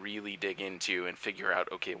got to really dig into and figure out,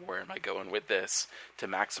 okay, where am I going with this to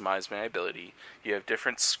maximize my ability? You have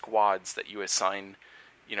different squads that you assign,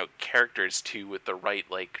 characters to with the right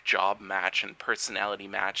like job match and personality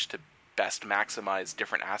match to best maximize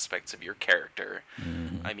different aspects of your character.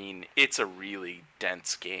 Mm-hmm. It's a really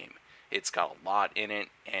dense game. It's got a lot in it,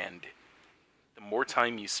 and the more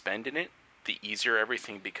time you spend in it, the easier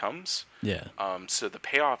everything becomes. Yeah. So the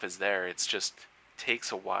payoff is there. It's just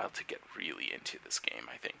takes a while to get really into this game,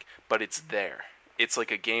 I think. But it's there. It's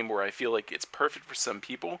like a game where I feel like it's perfect for some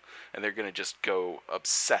people, and they're going to just go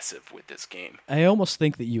obsessive with this game. I almost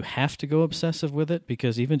think that you have to go obsessive with it,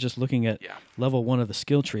 because even just looking at level 1 of the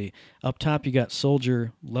skill tree, up top you got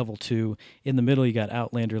Soldier level 2, in the middle you got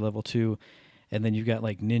Outlander level 2, and then you've got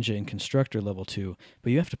like Ninja and Constructor level 2.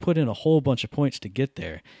 But you have to put in a whole bunch of points to get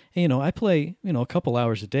there. And, I play, a couple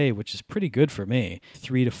hours a day, which is pretty good for me.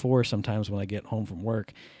 3 to 4 sometimes when I get home from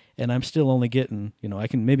work. And I'm still only getting, I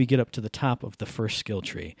can maybe get up to the top of the first skill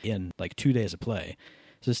tree in like 2 days of play.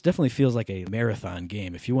 So this definitely feels like a marathon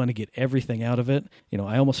game. If you want to get everything out of it,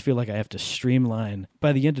 I almost feel like I have to streamline.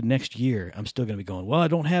 By the end of next year, I'm still going to be going, well, I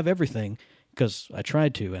don't have everything, because I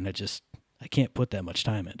tried to, and I can't put that much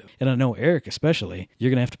time into it. And I know Eric especially,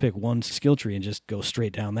 you're going to have to pick one skill tree and just go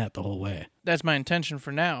straight down that the whole way. That's my intention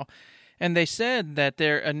for now. And they said that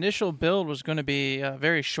their initial build was going to be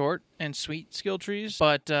very short and sweet skill trees,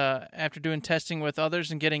 but after doing testing with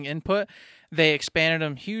others and getting input, they expanded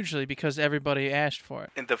them hugely because everybody asked for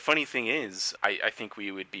it. And the funny thing is, I think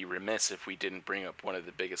we would be remiss if we didn't bring up one of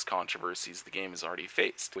the biggest controversies the game has already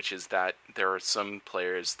faced, which is that there are some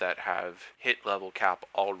players that have hit level cap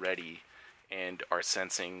already and are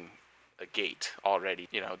sensing a gate already.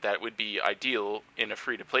 That would be ideal in a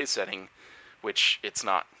free-to-play setting, which it's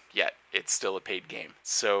not yet. It's still a paid game.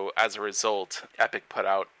 So as a result, Epic put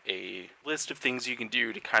out a list of things you can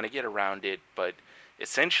do to kind of get around it, but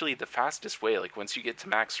essentially the fastest way, like once you get to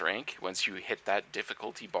max rank, once you hit that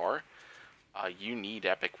difficulty bar, you need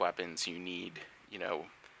epic weapons, you need,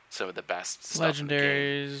 some of the best stuff legendaries, in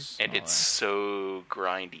the game. And it's so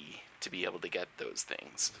grindy to be able to get those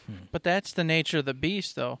things. But that's the nature of the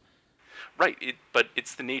beast, though. Right, but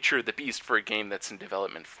it's the nature of the beast for a game that's in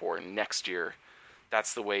development for next year.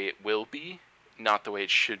 That's the way it will be, not the way it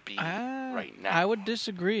should be right now. I would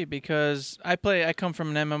disagree, because I come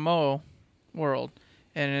from an MMO world,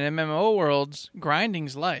 and in MMO worlds,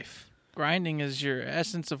 grinding's life. Grinding is your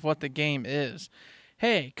essence of what the game is.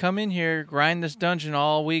 Hey, come in here, grind this dungeon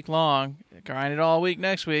all week long, grind it all week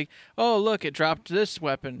next week. Oh, look, it dropped this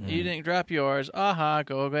weapon. You didn't drop yours. Aha,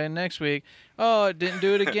 go again next week. Oh, it didn't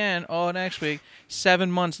do it again. Oh, next week.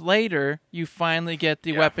 7 months later, you finally get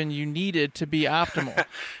the weapon you needed to be optimal.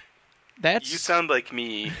 You sound like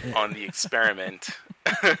me on the experiment,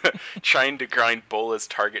 trying to grind Bola's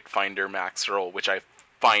Target Finder max roll, which I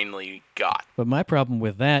finally got. But my problem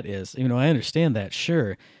with that is, I understand that,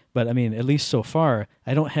 sure, but at least so far,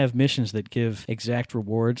 I don't have missions that give exact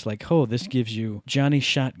rewards, like, oh, this gives you Johnny's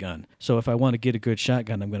shotgun. So if I want to get a good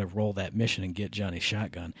shotgun, I'm going to roll that mission and get Johnny's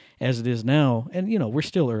shotgun. As it is now, and we're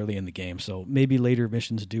still early in the game, so maybe later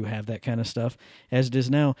missions do have that kind of stuff. As it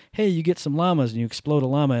is now, hey, you get some llamas and you explode a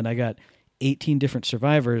llama, and I got 18 different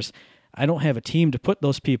survivors. I don't have a team to put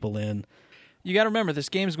those people in. You got to remember, this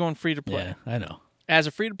game's going free to play. Yeah, I know. As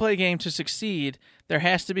a free-to-play game to succeed, there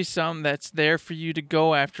has to be some that's there for you to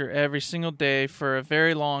go after every single day for a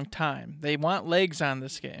very long time. They want legs on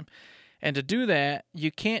this game. And to do that, you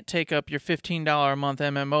can't take up your $15 a month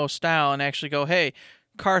MMO style and actually go, hey,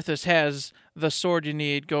 Karthus has the sword you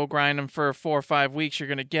need, go grind them for 4 or 5 weeks, you're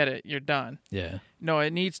going to get it, you're done. Yeah. No,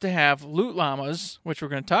 it needs to have loot llamas, which we're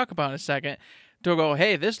going to talk about in a second, to go,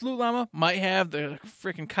 hey, this loot llama might have the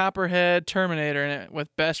freaking Copperhead Terminator in it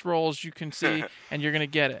with best rolls you can see, and you're going to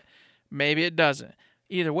get it. Maybe it doesn't.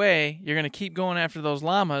 Either way, you're going to keep going after those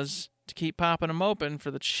llamas to keep popping them open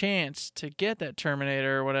for the chance to get that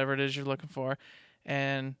Terminator or whatever it is you're looking for.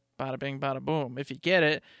 And bada bing, bada boom. If you get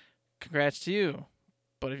it, congrats to you.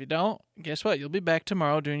 But if you don't, guess what? You'll be back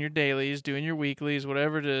tomorrow doing your dailies, doing your weeklies,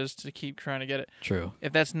 whatever it is to keep trying to get it. True.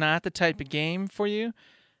 If that's not the type of game for you,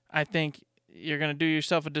 I think you're going to do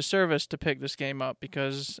yourself a disservice to pick this game up,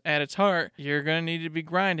 because at its heart, you're going to need to be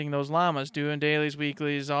grinding those llamas, doing dailies,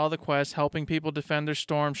 weeklies, all the quests, helping people defend their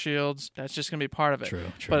storm shields. That's just going to be part of it.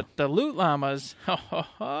 True. But the loot llamas,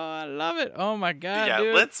 I love it. Oh my god, Yeah,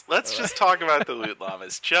 dude. let's just talk about the loot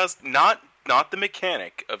llamas. Just not the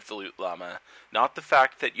mechanic of the loot llama, not the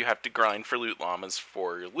fact that you have to grind for loot llamas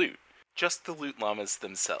for your loot. Just the loot llamas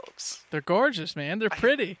themselves. They're gorgeous, man. They're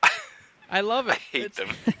pretty. I love it. I hate them.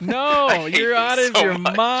 No, I hate you're them out of so your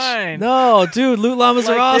much. mind. No, dude, loot llamas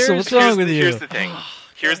Like, are awesome. there's- What's wrong with you? Here's the thing.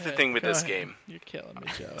 Here's the thing with Go this ahead. game. You're killing me,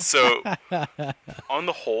 Joe. So, on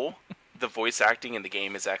the whole, the voice acting in the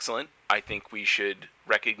game is excellent. I think we should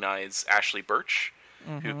recognize Ashley Birch,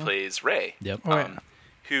 who plays Ray. Yep. Oh, yeah.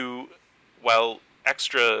 Who, while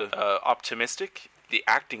extra optimistic, the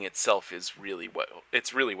acting itself is really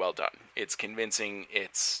well done. It's convincing,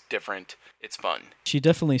 it's different, it's fun. She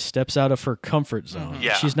definitely steps out of her comfort zone.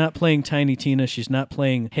 Yeah. She's not playing Tiny Tina. She's not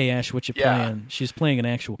playing, hey, Ash, what you Yeah. playing? She's playing an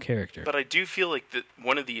actual character. But I do feel like that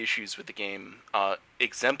one of the issues with the game,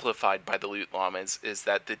 exemplified by the loot llamas, is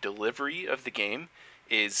that the delivery of the game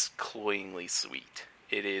is cloyingly sweet.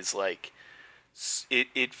 It is like,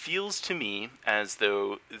 it feels to me as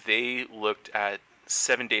though they looked at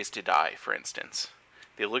 7 Days to Die, for instance.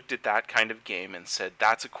 They looked at that kind of game and said,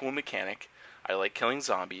 that's a cool mechanic. I like killing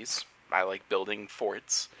zombies. I like building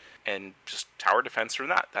forts. And just tower defense from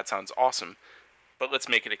that. That sounds awesome. But let's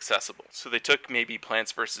make it accessible. So they took maybe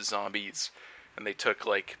Plants vs. Zombies, and they took,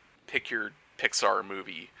 like, pick your Pixar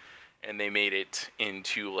movie, and they made it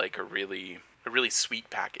into, like, a really sweet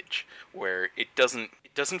package, where it doesn't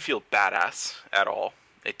feel badass at all.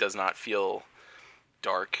 It does not feel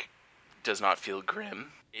dark. Does not feel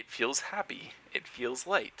grim. It feels happy. It feels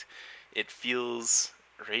light. It feels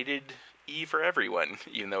rated E for everyone,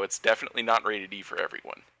 even though it's definitely not rated E for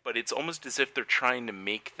everyone. But it's almost as if they're trying to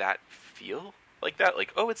make that feel like that.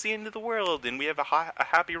 Like, oh, it's the end of the world, and we have a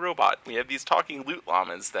happy robot. We have these talking loot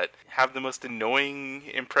llamas that have the most annoying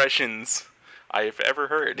impressions I've ever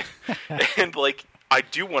heard. And, like, I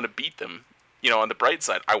do want to beat them. You know, on the bright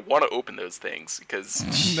side, I want to open those things,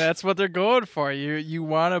 because That's what they're going for. You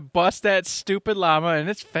want to bust that stupid llama in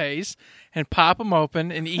its face and pop him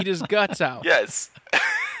open and eat his guts out. yes,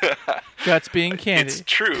 Guts being candy. it's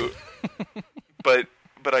true. but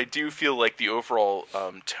I do feel like the overall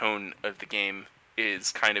tone of the game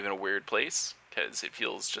is kind of in a weird place, because it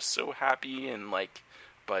feels just so happy and like,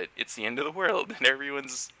 but it's the end of the world and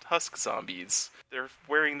everyone's husk zombies. They're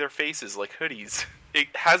wearing their faces like hoodies. It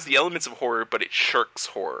has the elements of horror, but it shirks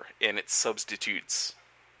horror, and it substitutes,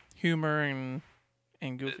 Humor and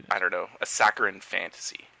goofiness. I don't know, a saccharine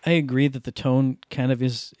fantasy. I agree that the tone kind of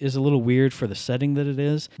is a little weird for the setting that it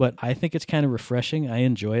is, but I think it's kind of refreshing. I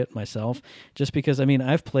enjoy it myself, just because, I mean,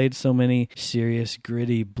 I've played so many serious,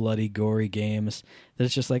 gritty, bloody, gory games that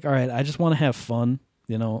it's just like, all right, I just want to have fun.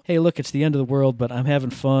 You know, hey, look, it's the end of the world, but I'm having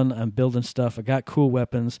fun. I'm building stuff. I got cool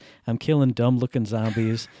weapons. I'm killing dumb-looking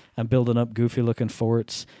zombies. I'm building up goofy-looking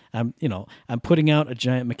forts. I'm putting out a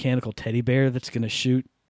giant mechanical teddy bear that's going to shoot.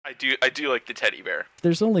 I do like the teddy bear.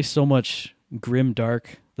 There's only so much grim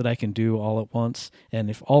dark that I can do all at once, and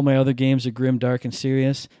if all my other games are grim, dark, and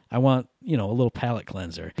serious, I want, a little palate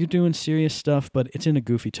cleanser. You're doing serious stuff, but it's in a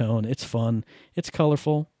goofy tone. It's fun. It's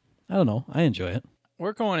colorful. I don't know. I enjoy it.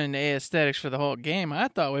 We're going into aesthetics for the whole game. I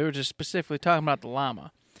thought we were just specifically talking about the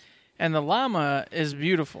llama. And the llama is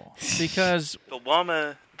beautiful because The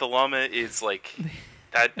llama is like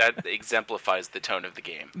that exemplifies the tone of the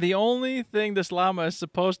game. the only thing this llama is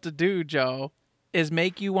supposed to do, Joe, is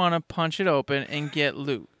make you want to punch it open and get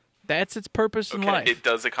loot. That's its purpose in life. It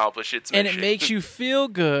does accomplish its mission. And it makes you feel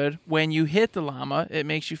good when you hit the llama. It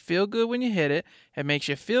makes you feel good when you hit it. It makes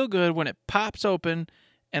you feel good when it pops open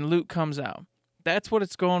and loot comes out. That's what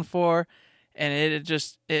it's going for, and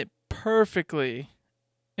it perfectly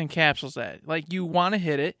encapsulates that. Like, you want to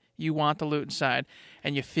hit it, you want the loot inside,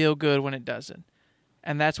 and you feel good when it does it.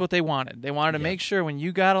 And that's what they wanted. They wanted to make sure when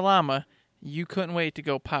you got a llama, you couldn't wait to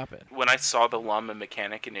go pop it. When I saw the llama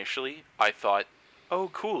mechanic initially, I thought, oh,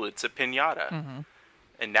 cool, it's a piñata. Mm-hmm.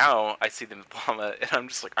 And now I see the llama, and I'm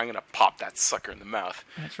just like, I'm going to pop that sucker in the mouth.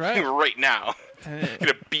 That's right. Right now. I'm going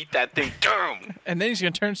to beat that thing down. And then he's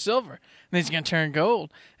going to turn silver. then he's gonna turn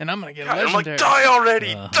gold, and I'm gonna get a I'm legendary. like, die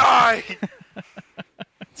already, die!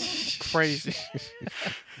 Crazy.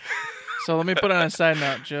 So let me put on a side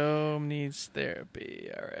note. Joe needs therapy.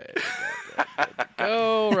 All right. Good to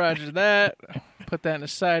go. Roger that. Put that in a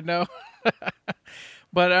side note.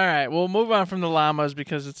 But all right, we'll move on from the llamas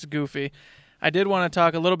because it's goofy. I did want to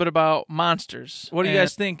talk a little bit about monsters. What do you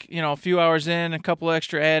guys think? A few hours in, a couple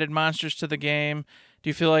extra added monsters to the game. Do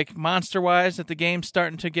you feel like monster-wise that the game's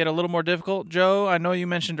starting to get a little more difficult? Joe, I know you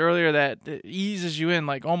mentioned earlier that it eases you in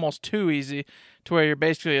like almost too easy to where you're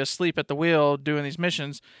basically asleep at the wheel doing these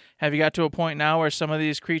missions. Have you got to a point now where some of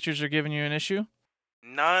these creatures are giving you an issue?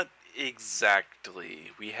 Not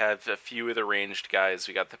exactly. We have a few of the ranged guys.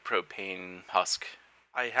 We got the propane husk.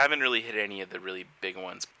 I haven't really hit any of the really big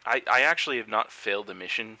ones. I actually have not failed a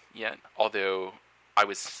mission yet, although I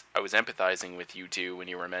was empathizing with you two when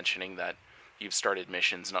you were mentioning that you've started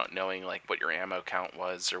missions not knowing like what your ammo count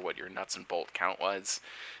was or what your nuts and bolt count was,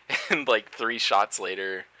 and like 3 shots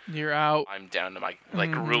later you're out. I'm down to my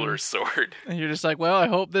ruler sword. And you're just like, well, I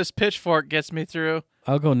hope this pitchfork gets me through.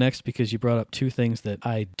 I'll go next because you brought up 2 things that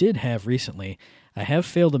I did have recently. I have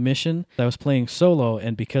failed a mission. I was playing solo,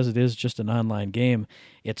 and because it is just an online game,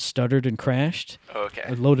 it stuttered and crashed. Okay. I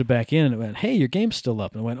loaded back in, and it went, hey, your game's still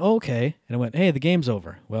up. And I went, oh, okay. And it went, hey, the game's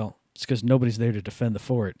over. Well, it's because nobody's there to defend the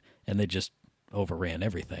fort, and they just overran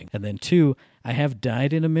everything. And then 2, I have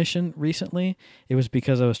died in a mission recently. It was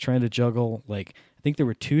because I was trying to juggle, like, I think there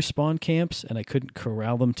were 2 spawn camps, and I couldn't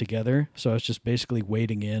corral them together, so I was just basically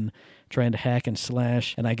wading in, trying to hack and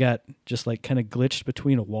slash, and I got just like kind of glitched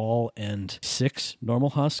between a wall and 6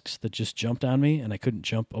 normal husks that just jumped on me, and I couldn't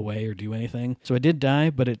jump away or do anything. So I did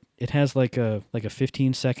die, but it has like a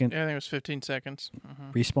 15-second Yeah, I think it was 15 seconds.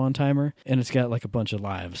 respawn timer, and it's got like a bunch of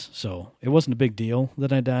lives, so it wasn't a big deal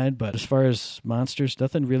that I died. But as far as monsters,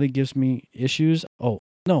 nothing really gives me issues. Oh,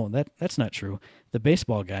 no, that's not true. The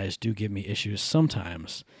baseball guys do give me issues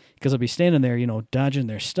sometimes, because I'll be standing there, dodging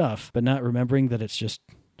their stuff, but not remembering that it's just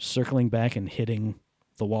circling back and hitting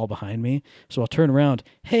the wall behind me. So I'll turn around.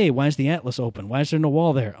 Hey, why is the Atlas open? Why is there no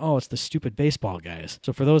wall there? Oh, it's the stupid baseball guys.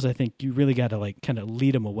 So for those, I think you really got to like kind of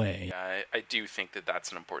lead them away. Yeah, I do think that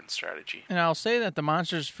that's an important strategy. And I'll say that the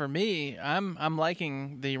monsters for me, I'm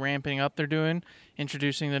liking the ramping up they're doing,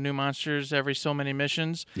 introducing the new monsters every so many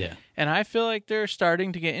missions. Yeah. And I feel like they're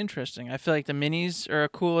starting to get interesting. I feel like the minis are a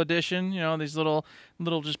cool addition. These little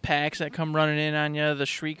just packs that come running in on you, the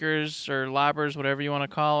shriekers or lobbers, whatever you want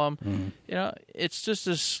to call them. Mm-hmm. It's just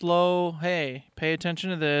a slow, hey, pay attention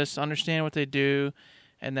to this, understand what they do,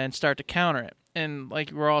 and then start to counter it. And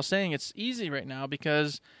like we're all saying, it's easy right now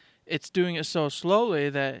because it's doing it so slowly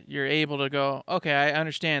that you're able to go, okay, I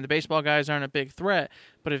understand the baseball guys aren't a big threat,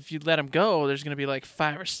 but if you let them go, there's going to be like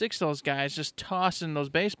 5 or 6 of those guys just tossing those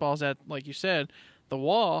baseballs at, like you said, the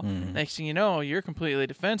wall. Mm-hmm. Next thing you know, you're completely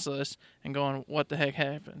defenseless and going, what the heck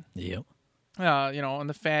happened? Yep. And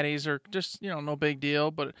the fatties are just, no big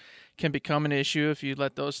deal, but it can become an issue if you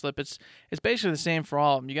let those slip. It's basically the same for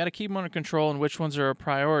all of them. You got to keep them under control and which ones are a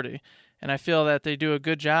priority. And I feel that they do a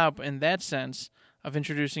good job in that sense of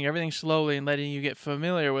introducing everything slowly and letting you get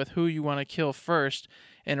familiar with who you want to kill first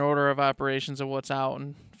in order of operations of what's out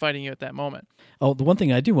and fighting you at that moment. Oh, the one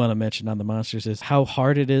thing I do want to mention on the monsters is how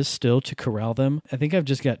hard it is still to corral them. I think I've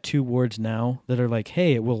just got 2 wards now that are like,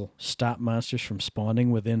 hey, it will stop monsters from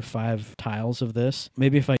spawning within 5 tiles of this.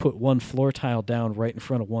 Maybe if I put 1 floor tile down right in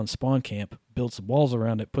front of 1 spawn camp, build some walls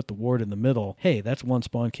around it, put the ward in the middle, hey, that's 1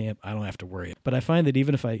 spawn camp, I don't have to worry. But I find that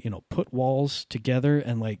even if I, put walls together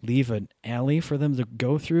and like leave an alley for them to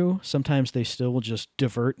go through, sometimes they still will just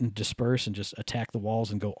divert and disperse and just attack the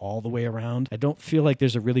walls and go all the way around. I don't feel like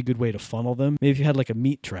there's a really good way to funnel them. Maybe if you had like a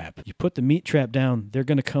meat trap, you put the meat trap down, they're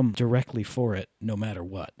going to come directly for it no matter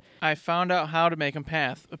what. I found out how to make them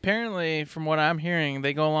path. Apparently, from what I'm hearing,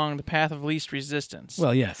 they go along the path of least resistance.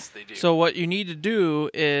 Well, yes. They do. So what you need to do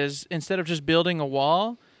is, instead of just building a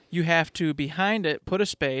wall, you have to, behind it, put a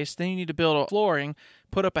space. Then you need to build a flooring,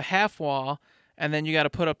 put up a half wall, and then you got to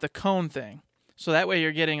put up the cone thing. So that way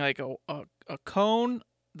you're getting like a cone,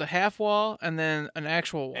 the half wall, and then an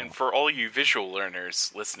actual wall. And for all you visual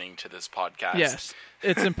learners listening to this podcast, yes,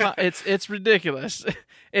 it's ridiculous.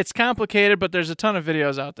 It's complicated, but there's a ton of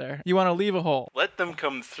videos out there. You want to leave a hole. let them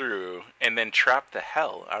come through and then trap the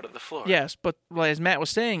hell out of the floor. Yes, but as Matt was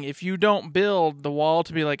saying, if you don't build the wall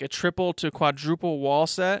to be like a triple to quadruple wall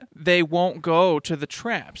set, they won't go to the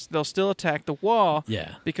traps. They'll still attack the wall.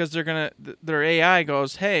 Yeah. Because their AI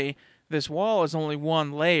goes, hey, this wall is only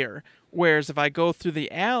 1 layer. Whereas if I go through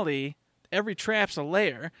the alley, every trap's a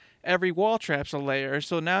layer. every wall trap's a layer.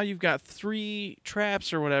 So now you've got 3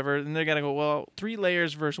 traps or whatever, and they're going to go, well, 3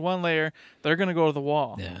 layers versus 1 layer, they're going to go to the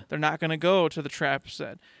wall. Yeah. They're not going to go to the trap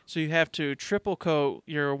set. So you have to triple coat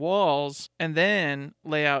your walls and then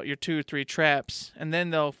lay out your 2 or 3 traps, and then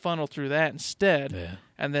they'll funnel through that instead. Yeah.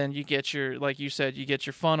 And then you get your, like you said, you get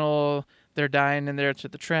your funnel, they're dying in there to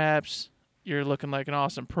the traps, you're looking like an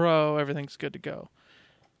awesome pro, everything's good to go.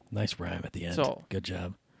 Nice rhyme at the end. So- Good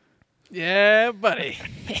job. Yeah, buddy.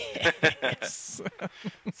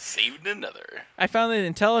 Saved another. I found the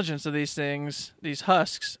intelligence of these things, these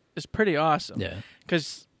husks, is pretty awesome. Yeah.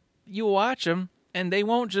 Because you watch them, and they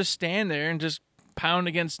won't just stand there and just pound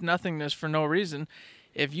against nothingness for no reason.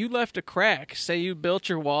 If you left a crack, say you built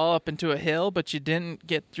your wall up into a hill, but you didn't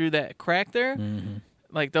get through that crack there,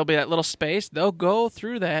 like there'll be that little space, they'll go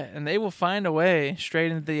through that, and they will find a way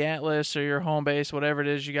straight into the Atlas or your home base, whatever it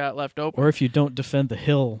is you got left open. Or if you don't defend the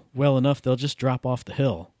hill well enough, they'll just drop off the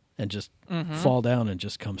hill and just fall down and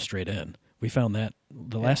just come straight in. We found that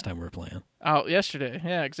the last time we were playing. Out yesterday.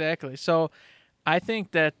 Yeah, exactly. So I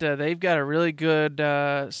think that they've got a really good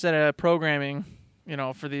set of programming,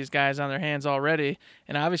 for these guys on their hands already.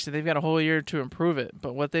 And obviously they've got a whole year to improve it.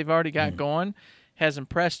 But what they've already got going has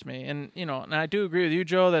impressed me. And, and I do agree with you,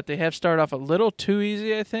 Joe, that they have started off a little too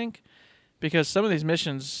easy, I think. Because some of these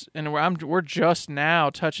missions, and we're just now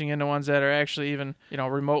touching into ones that are actually even,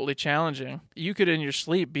 remotely challenging. You could, in your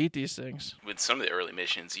sleep, beat these things. With some of the early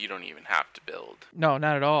missions, you don't even have to build. No,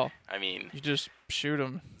 not at all. I mean, You just shoot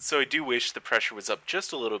them. so I do wish the pressure was up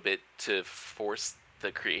just a little bit to force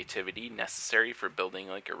the creativity necessary for building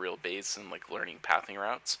like a real base and like learning pathing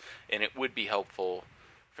routes. And it would be helpful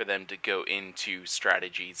for them to go into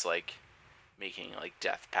strategies like making like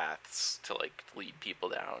death paths to like lead people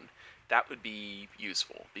down. That would be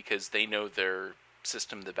useful because they know their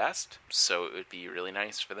system the best. So it would be really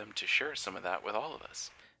nice for them to share some of that with all of us.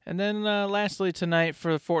 And then lastly tonight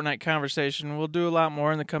for the Fortnite conversation, we'll do a lot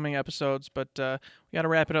more in the coming episodes, but we got to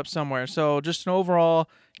wrap it up somewhere. So just an overall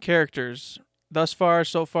characters. Thus far,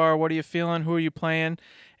 so far, what are you feeling? Who are you playing?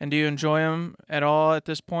 And do you enjoy them at all at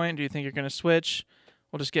this point? Do you think you're going to switch?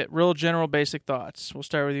 We'll just get real general basic thoughts. We'll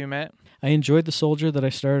start with you, Matt. I enjoyed the soldier that I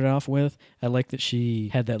started off with. I like that she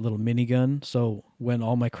had that little minigun, so when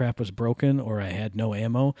all my crap was broken or I had no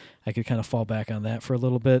ammo, I could kind of fall back on that for a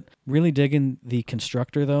little bit. Really digging the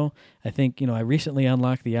constructor, though. I think, I recently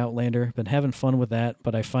unlocked the Outlander, been having fun with that,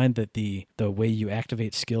 but I find that the way you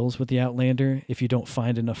activate skills with the Outlander, if you don't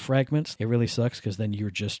find enough fragments, it really sucks because then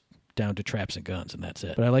you're just down to traps and guns, and that's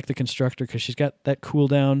it. But I like the constructor because she's got that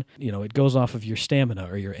cooldown. It goes off of your stamina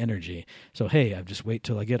or your energy. So, hey, I just wait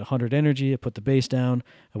till I get 100 energy, I put the base down,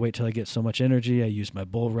 I wait till I get so much energy, I use my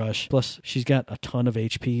bull rush. Plus, she's got a ton of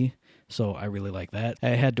HP, so I really like that.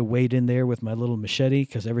 I had to wait in there with my little machete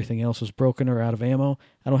because everything else was broken or out of ammo.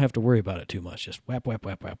 I don't have to worry about it too much. Just whap, whap,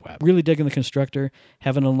 whap, whap, whap. Really digging the constructor.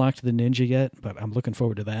 Haven't unlocked the ninja yet, but I'm looking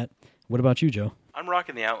forward to that. What about you, Joe? I'm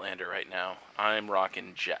rocking the Outlander right now. I'm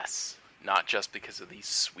rocking Jess. Not just because of the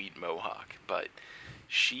sweet mohawk, but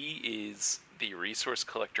she is the resource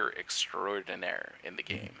collector extraordinaire in the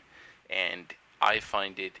game. And I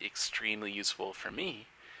find it extremely useful for me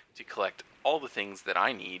to collect all the things that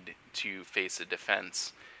I need to face a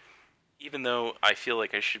defense. Even though I feel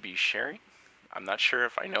like I should be sharing, I'm not sure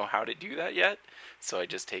if I know how to do that yet. So I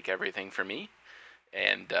just take everything for me.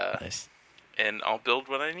 And Nice. and I'll build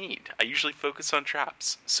what I need. I usually focus on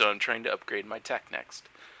traps, so I'm trying to upgrade my tech next.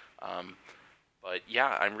 But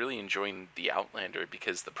yeah, I'm really enjoying the Outlander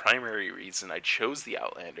because the primary reason I chose the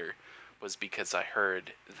Outlander was because I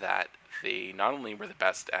heard that they not only were the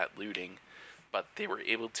best at looting, but they were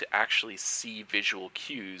able to actually see visual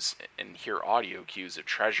cues and hear audio cues of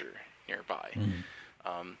treasure nearby.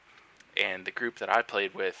 And the group that I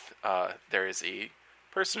played with, there is a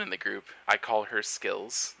person in the group, I call her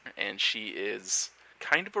Skills, and she is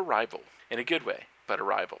kind of a rival, in a good way, but a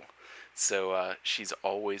rival. So she's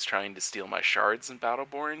always trying to steal my shards in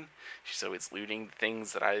Battleborn. She's always looting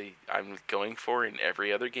things that I'm going for in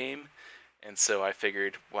every other game. And so I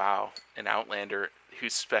figured, wow, an Outlander who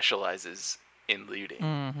specializes in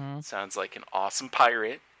looting. Sounds like an awesome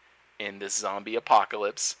pirate in this zombie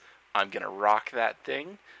apocalypse. I'm going to rock that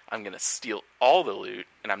thing. I'm going to steal all the loot,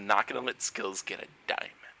 and I'm not going to let Skills get a dime.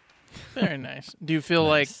 Very nice. Do you feel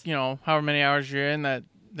like, however many hours you're in, that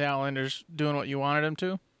the Outlander's doing what you wanted him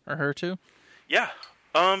to? Or her to? Yeah.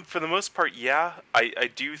 For the most part, yeah. I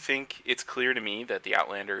do think it's clear to me that the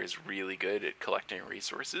Outlander is really good at collecting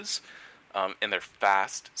resources. And they're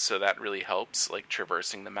fast, so that really helps, like,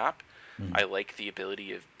 traversing the map. I like the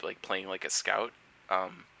ability of, like, playing like a scout.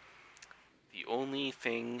 The only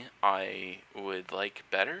thing I would like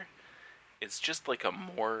better it's just like a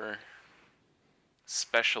more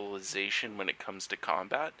specialization when it comes to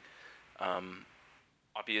combat.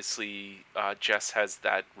 Obviously, Jess has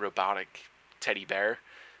that robotic teddy bear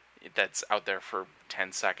that's out there for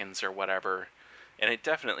 10 seconds or whatever, and it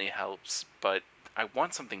definitely helps, but I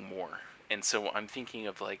want something more. And so I'm thinking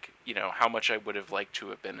of, like, you know, how much I would have liked to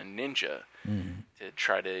have been a ninja to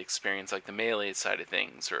try to experience, like, the melee side of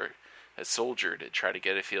things, or a soldier to try to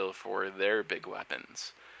get a feel for their big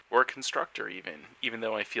weapons, or a constructor even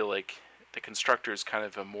though I feel like the constructor is kind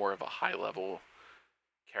of more of a high-level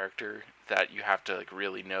character that you have to, like,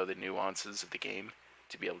 really know the nuances of the game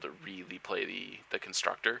to be able to really play the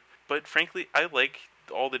constructor. But frankly, I like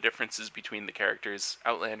all the differences between the characters.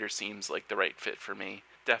 Outlander seems like the right fit for me.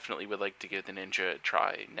 Definitely would like to give the ninja a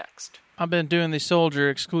try next. I've been doing the soldier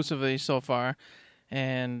exclusively so far,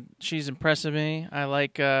 and she's impressing me. I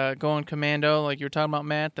like going commando, like you were talking about,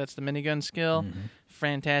 Matt. That's the minigun skill.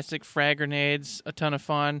 Fantastic. Frag grenades, a ton of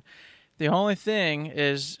fun. The only thing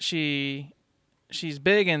is she's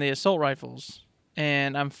big in the assault rifles,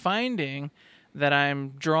 and I'm finding that I'm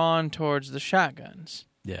drawn towards the shotguns.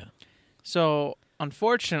 Yeah. So,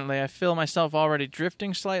 unfortunately, I feel myself already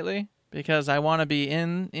drifting slightly because I want to be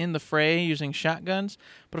in the fray using shotguns.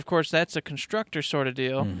 But, of course, that's a constructor sort of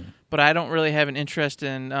deal. But I don't really have an interest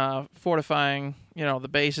in fortifying, you know, the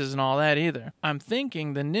bases and all that either. I'm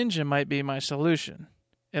thinking the ninja might be my solution.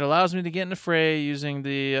 It allows me to get in the fray using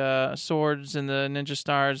the swords and the ninja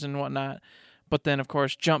stars and whatnot. But then, of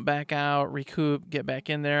course, jump back out, recoup, get back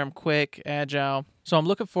in there. I'm quick, agile. So I'm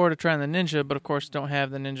looking forward to trying the ninja, but of course don't have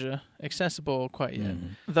the ninja accessible quite yet.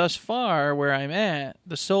 Thus far, where I'm at,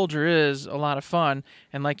 the soldier is a lot of fun.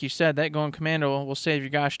 And like you said, that going commando will save your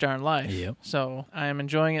gosh darn life. Yep. So I am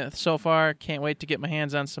enjoying it so far. Can't wait to get my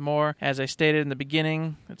hands on some more. As I stated in the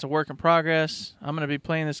beginning, it's a work in progress. I'm going to be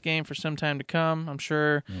playing this game for some time to come. I'm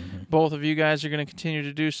sure both of you guys are going to continue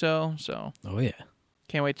to do so. Oh, yeah.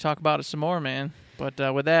 Can't wait to talk about it some more, man. But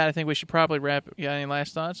with that, I think we should probably wrap it. You got any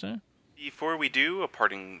last thoughts, sir? Before we do, a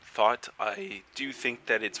parting thought. I do think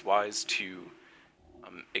that it's wise to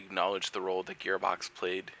acknowledge the role that Gearbox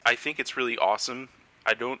played. I think it's really awesome.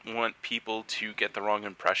 I don't want people to get the wrong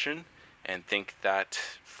impression and think that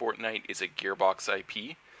Fortnite is a Gearbox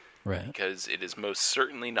IP. Right. Because it is most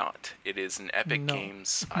certainly not. It is an Epic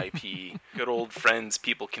Games IP. Good old friends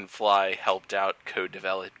People Can Fly helped out,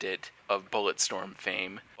 co-developed it, of Bulletstorm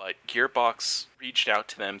fame. But Gearbox reached out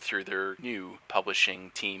to them through their new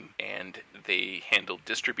publishing team, and they handled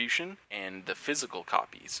distribution and the physical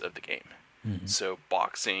copies of the game. So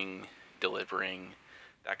boxing, delivering,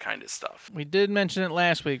 that kind of stuff. We did mention it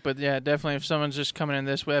last week, but yeah, definitely if someone's just coming in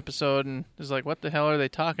this episode and is like, what the hell are they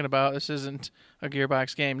talking about? This isn't a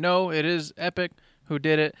Gearbox game. No, it is Epic who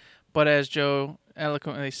did it, but as Joe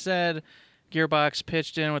eloquently said, Gearbox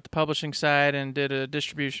pitched in with the publishing side and did a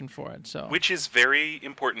distribution for it. So, which is very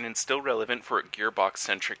important and still relevant for a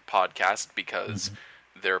Gearbox-centric podcast because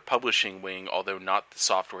their publishing wing, although not the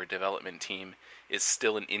software development team, is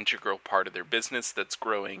still an integral part of their business that's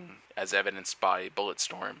growing, as evidenced by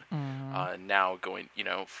Bulletstorm. Now going,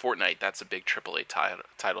 Fortnite, that's a big AAA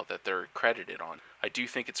title that they're credited on. I do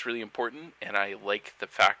think it's really important, and I like the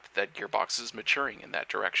fact that Gearbox is maturing in that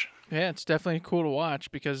direction. Yeah, it's definitely cool to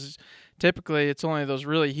watch because typically it's only those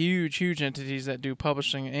really huge entities that do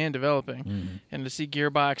publishing and developing. And to see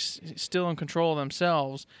Gearbox still in control of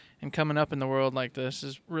themselves and coming up in the world like this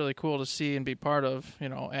is really cool to see and be part of,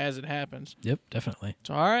 as it happens. Yep, definitely.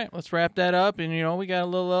 So, all right, let's wrap that up. And, we got a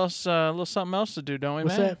little something else to do, don't we,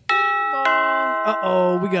 What's man? that?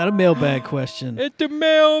 Uh-oh, we got a mailbag question. It's the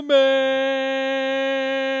mailman!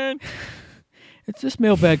 This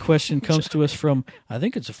mailbag question comes to us from, I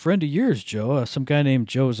think it's a friend of yours, Joe, some guy named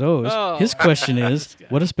Joe Zoes. Oh. His question is,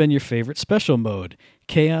 what has been your favorite special mode?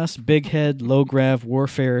 Chaos, Big Head, Low Grav,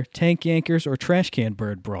 Warfare, Tank Yankers, or Trash Can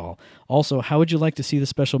Bird Brawl? Also, how would you like to see the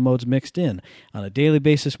special modes mixed in? On a daily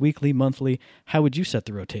basis, weekly, monthly, how would you set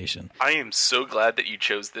the rotation? I am so glad that you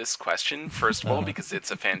chose this question, first of all, because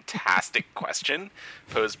it's a fantastic question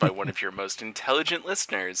posed by one of your most intelligent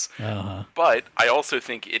listeners. But I also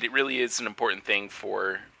think it really is an important thing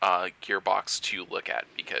for Gearbox to look at,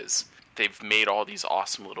 because they've made all these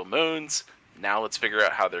awesome little modes. Now let's figure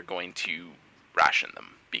out how they're going to ration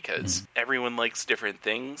them, because everyone likes different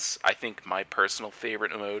things. I think my personal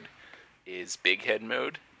favorite mode is Big Head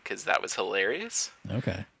mode, because that was hilarious.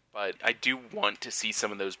 Okay. But I do want to see some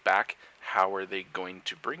of those back. How are they going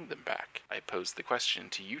to bring them back? I posed the question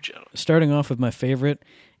to you, gentlemen. Starting off with my favorite,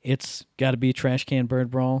 it's got to be Trash Can Bird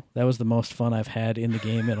Brawl. That was the most fun I've had in the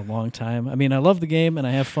game in a long time. I mean, I love the game and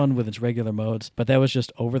I have fun with its regular modes, but that was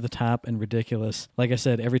just over the top and ridiculous. Like I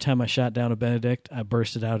said, every time I shot down a Benedict, I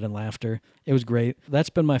bursted out in laughter. It was great. That's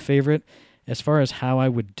been my favorite. As far as how I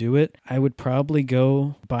would do it, I would probably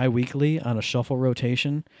go bi-weekly on a shuffle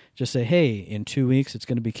rotation. Just say, hey, in 2 weeks it's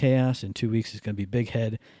going to be Chaos, in 2 weeks it's going to be Big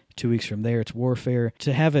Head, 2 weeks from there it's Warfare.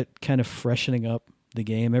 To have it kind of freshening up the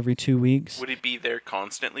game every 2 weeks. Would it be there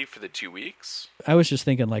constantly for the 2 weeks? I was just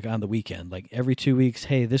thinking like on the weekend, like every 2 weeks,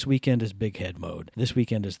 hey, this weekend is Big Head mode. This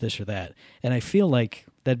weekend is this or that. And I feel like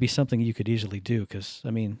that'd be something you could easily do because, I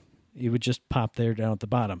mean, you would just pop there down at the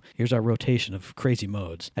bottom. Here's our rotation of crazy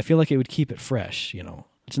modes. I feel like it would keep it fresh, you know.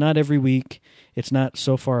 It's not every week. It's not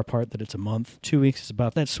so far apart that it's a month. 2 weeks is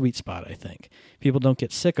about that sweet spot, I think. People don't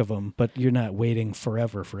get sick of them, but you're not waiting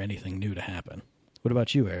forever for anything new to happen. What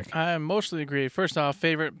about you, Eric? I mostly agree. First off,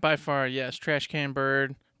 favorite by far, yes, Trash Can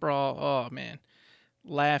Bird Brawl. Oh, man.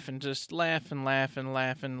 Laughing.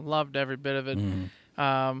 Loved every bit of it.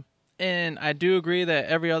 And I do agree that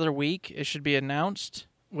every other week it should be announced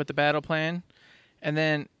with the battle plan. And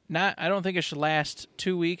then I don't think it should last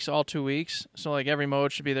 2 weeks, all 2 weeks. So like every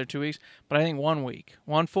mode should be there 2 weeks. But I think 1 week,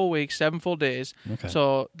 1 full week, 7 full days. Okay.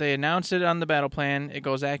 So they announce it on the battle plan. It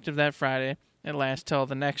goes active that Friday. It lasts till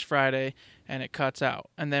the next Friday, and it cuts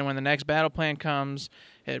out. And then when the next battle plan comes,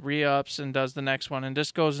 it re-ups and does the next one, and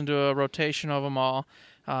just goes into a rotation of them all.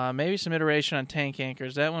 Maybe some iteration on Tank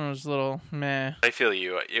Anchors. That one was a little meh. I feel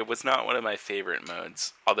you. It was not one of my favorite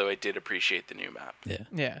modes, although I did appreciate the new map.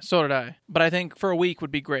 Yeah, so did I. But I think for a week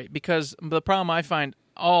would be great, because the problem I find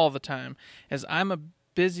all the time is I'm a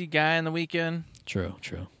busy guy on the weekend. True.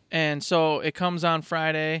 And so it comes on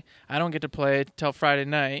Friday. I don't get to play till Friday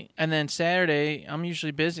night. And then Saturday, I'm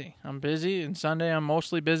usually busy. And Sunday, I'm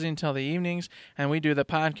mostly busy until the evenings. And we do the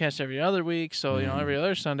podcast every other week. So, every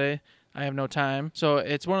other Sunday, I have no time. So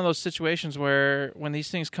it's one of those situations where when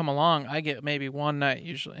these things come along, I get maybe one night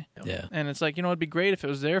usually. Yeah. And it's like, it'd be great if it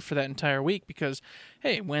was there for that entire week because,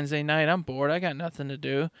 hey, Wednesday night, I'm bored. I got nothing to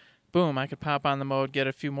do. Boom, I could pop on the mode, get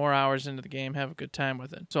a few more hours into the game, have a good time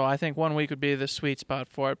with it. So I think 1 week would be the sweet spot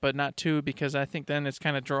for it, but not 2 because I think then it's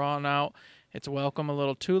kind of drawn out. It's welcome a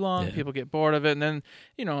little too long. Yeah. People get bored of it, and then,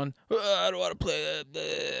 I don't want to play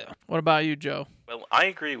that. What about you, Joe? Well, I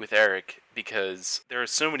agree with Eric because there are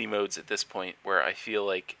so many modes at this point where I feel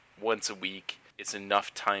like once a week is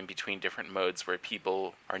enough time between different modes where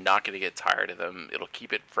people are not going to get tired of them. It'll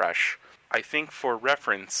keep it fresh. I think for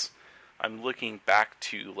reference, I'm looking back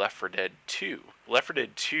to Left 4 Dead 2. Left 4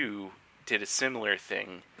 Dead 2 did a similar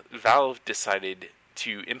thing. Valve decided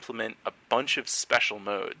to implement a bunch of special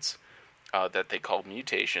modes that they called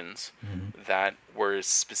mutations that were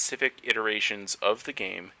specific iterations of the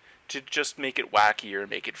game to just make it wackier,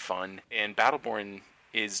 make it fun. And Battleborn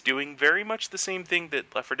is doing very much the same thing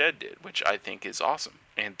that Left 4 Dead did, which I think is awesome.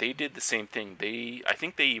 And they did the same thing. I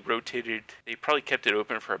think they probably kept it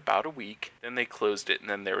open for about a week, then they closed it, and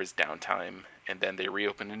then there was downtime, and then they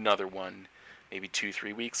reopened another one maybe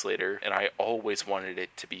 2-3 weeks later, and I always wanted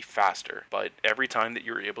it to be faster. But every time that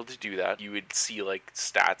you were able to do that, you would see like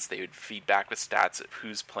stats. They would feed back with stats of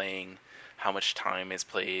who's playing, how much time is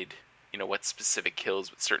played, what specific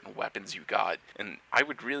kills with certain weapons you got. And I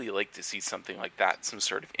would really like to see something like that, some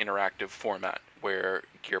sort of interactive format where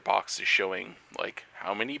Gearbox is showing like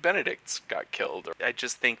how many Benedicts got killed. I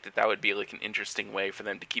just think that would be like an interesting way for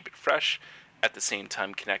them to keep it fresh, at the same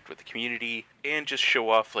time connect with the community, and just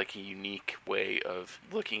show off like a unique way of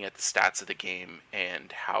looking at the stats of the game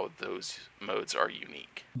and how those modes are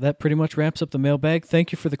unique. That pretty much wraps up the mailbag.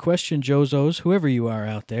 Thank you for the question, Jozos, whoever you are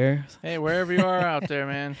out there. Hey, wherever you are out there,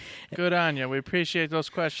 man. Good on you. We appreciate those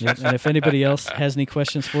questions. Yep. And if anybody else has any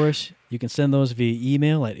questions for us, you can send those via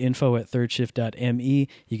email at info@thirdshift.me.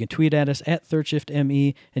 You can tweet at us at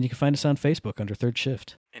ThirdShiftME, and you can find us on Facebook under Third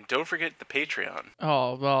Shift. And don't forget the Patreon.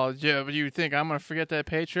 Oh, well, yeah, but you think I'm going to forget that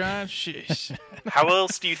Patreon? Sheesh. How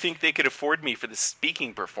else do you think they could afford me for the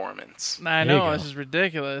speaking performance? I know, this is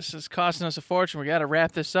ridiculous. It's costing us a fortune. We got to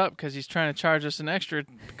wrap this up because he's trying to charge us an extra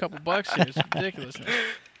couple bucks here. It's ridiculous.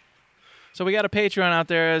 So we got a Patreon out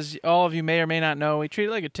there, as all of you may or may not know. We treat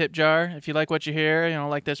it like a tip jar. If you like what you hear,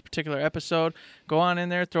 like this particular episode, go on in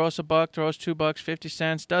there, throw us a buck, throw us $2, 50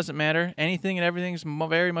 cents, doesn't matter. Anything and everything is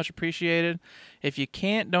very much appreciated. If you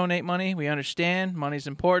can't donate money, we understand. Money's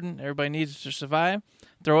important. Everybody needs it to survive.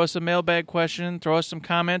 Throw us a mailbag question, throw us some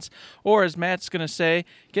comments, or as Matt's going to say,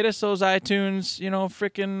 get us those iTunes,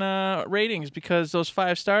 freaking ratings, because those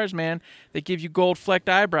 5 stars, man, they give you gold-flecked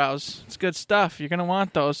eyebrows. It's good stuff. You're going to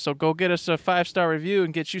want those, so go get us a 5-star review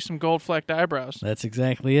and get you some gold-flecked eyebrows. That's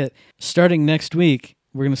exactly it. Starting next week,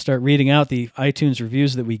 we're going to start reading out the iTunes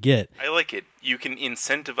reviews that we get. I like it. You can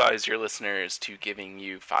incentivize your listeners to giving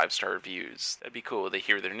you 5-star reviews. That'd be cool. They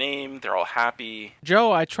hear their name, they're all happy.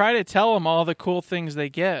 Joe, I try to tell them all the cool things they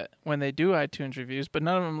get when they do iTunes reviews, but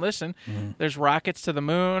none of them listen. Mm-hmm. There's rockets to the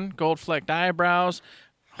moon, gold-flecked eyebrows,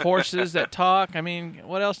 horses that talk. I mean,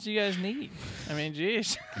 what else do you guys need? I mean,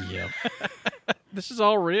 geez. Yep. This is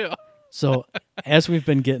all real. So, as we've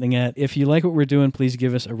been getting at, if you like what we're doing, please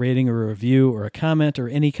give us a rating or a review or a comment or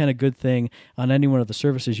any kind of good thing on any one of the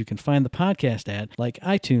services you can find the podcast at, like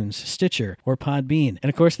iTunes, Stitcher, or Podbean. And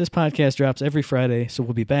of course, this podcast drops every Friday, so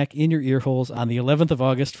we'll be back in your ear holes on the 11th of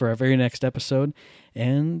August for our very next episode.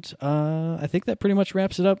 And I think that pretty much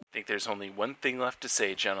wraps it up. I think there's only one thing left to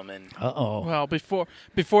say, gentlemen. Uh-oh. Well,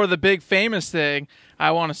 before the big famous thing,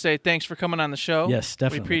 I want to say thanks for coming on the show. Yes,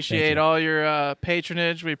 definitely. We appreciate all your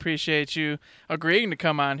patronage. We appreciate you agreeing to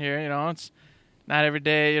come on here. You know, it's not every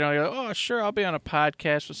day, you're like, oh, sure, I'll be on a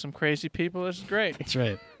podcast with some crazy people. This is great. That's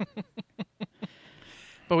right.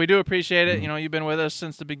 But we do appreciate it. You know, you've been with us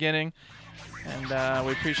since the beginning. And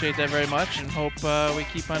we appreciate that very much and hope we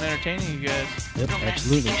keep on entertaining you guys. Yep,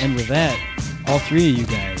 absolutely. And with that, all three of you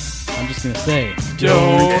guys, I'm just going to say,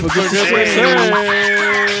 Don't forget to save.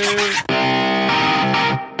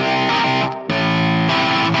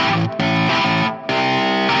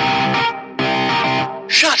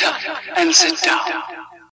 Shut up and sit down.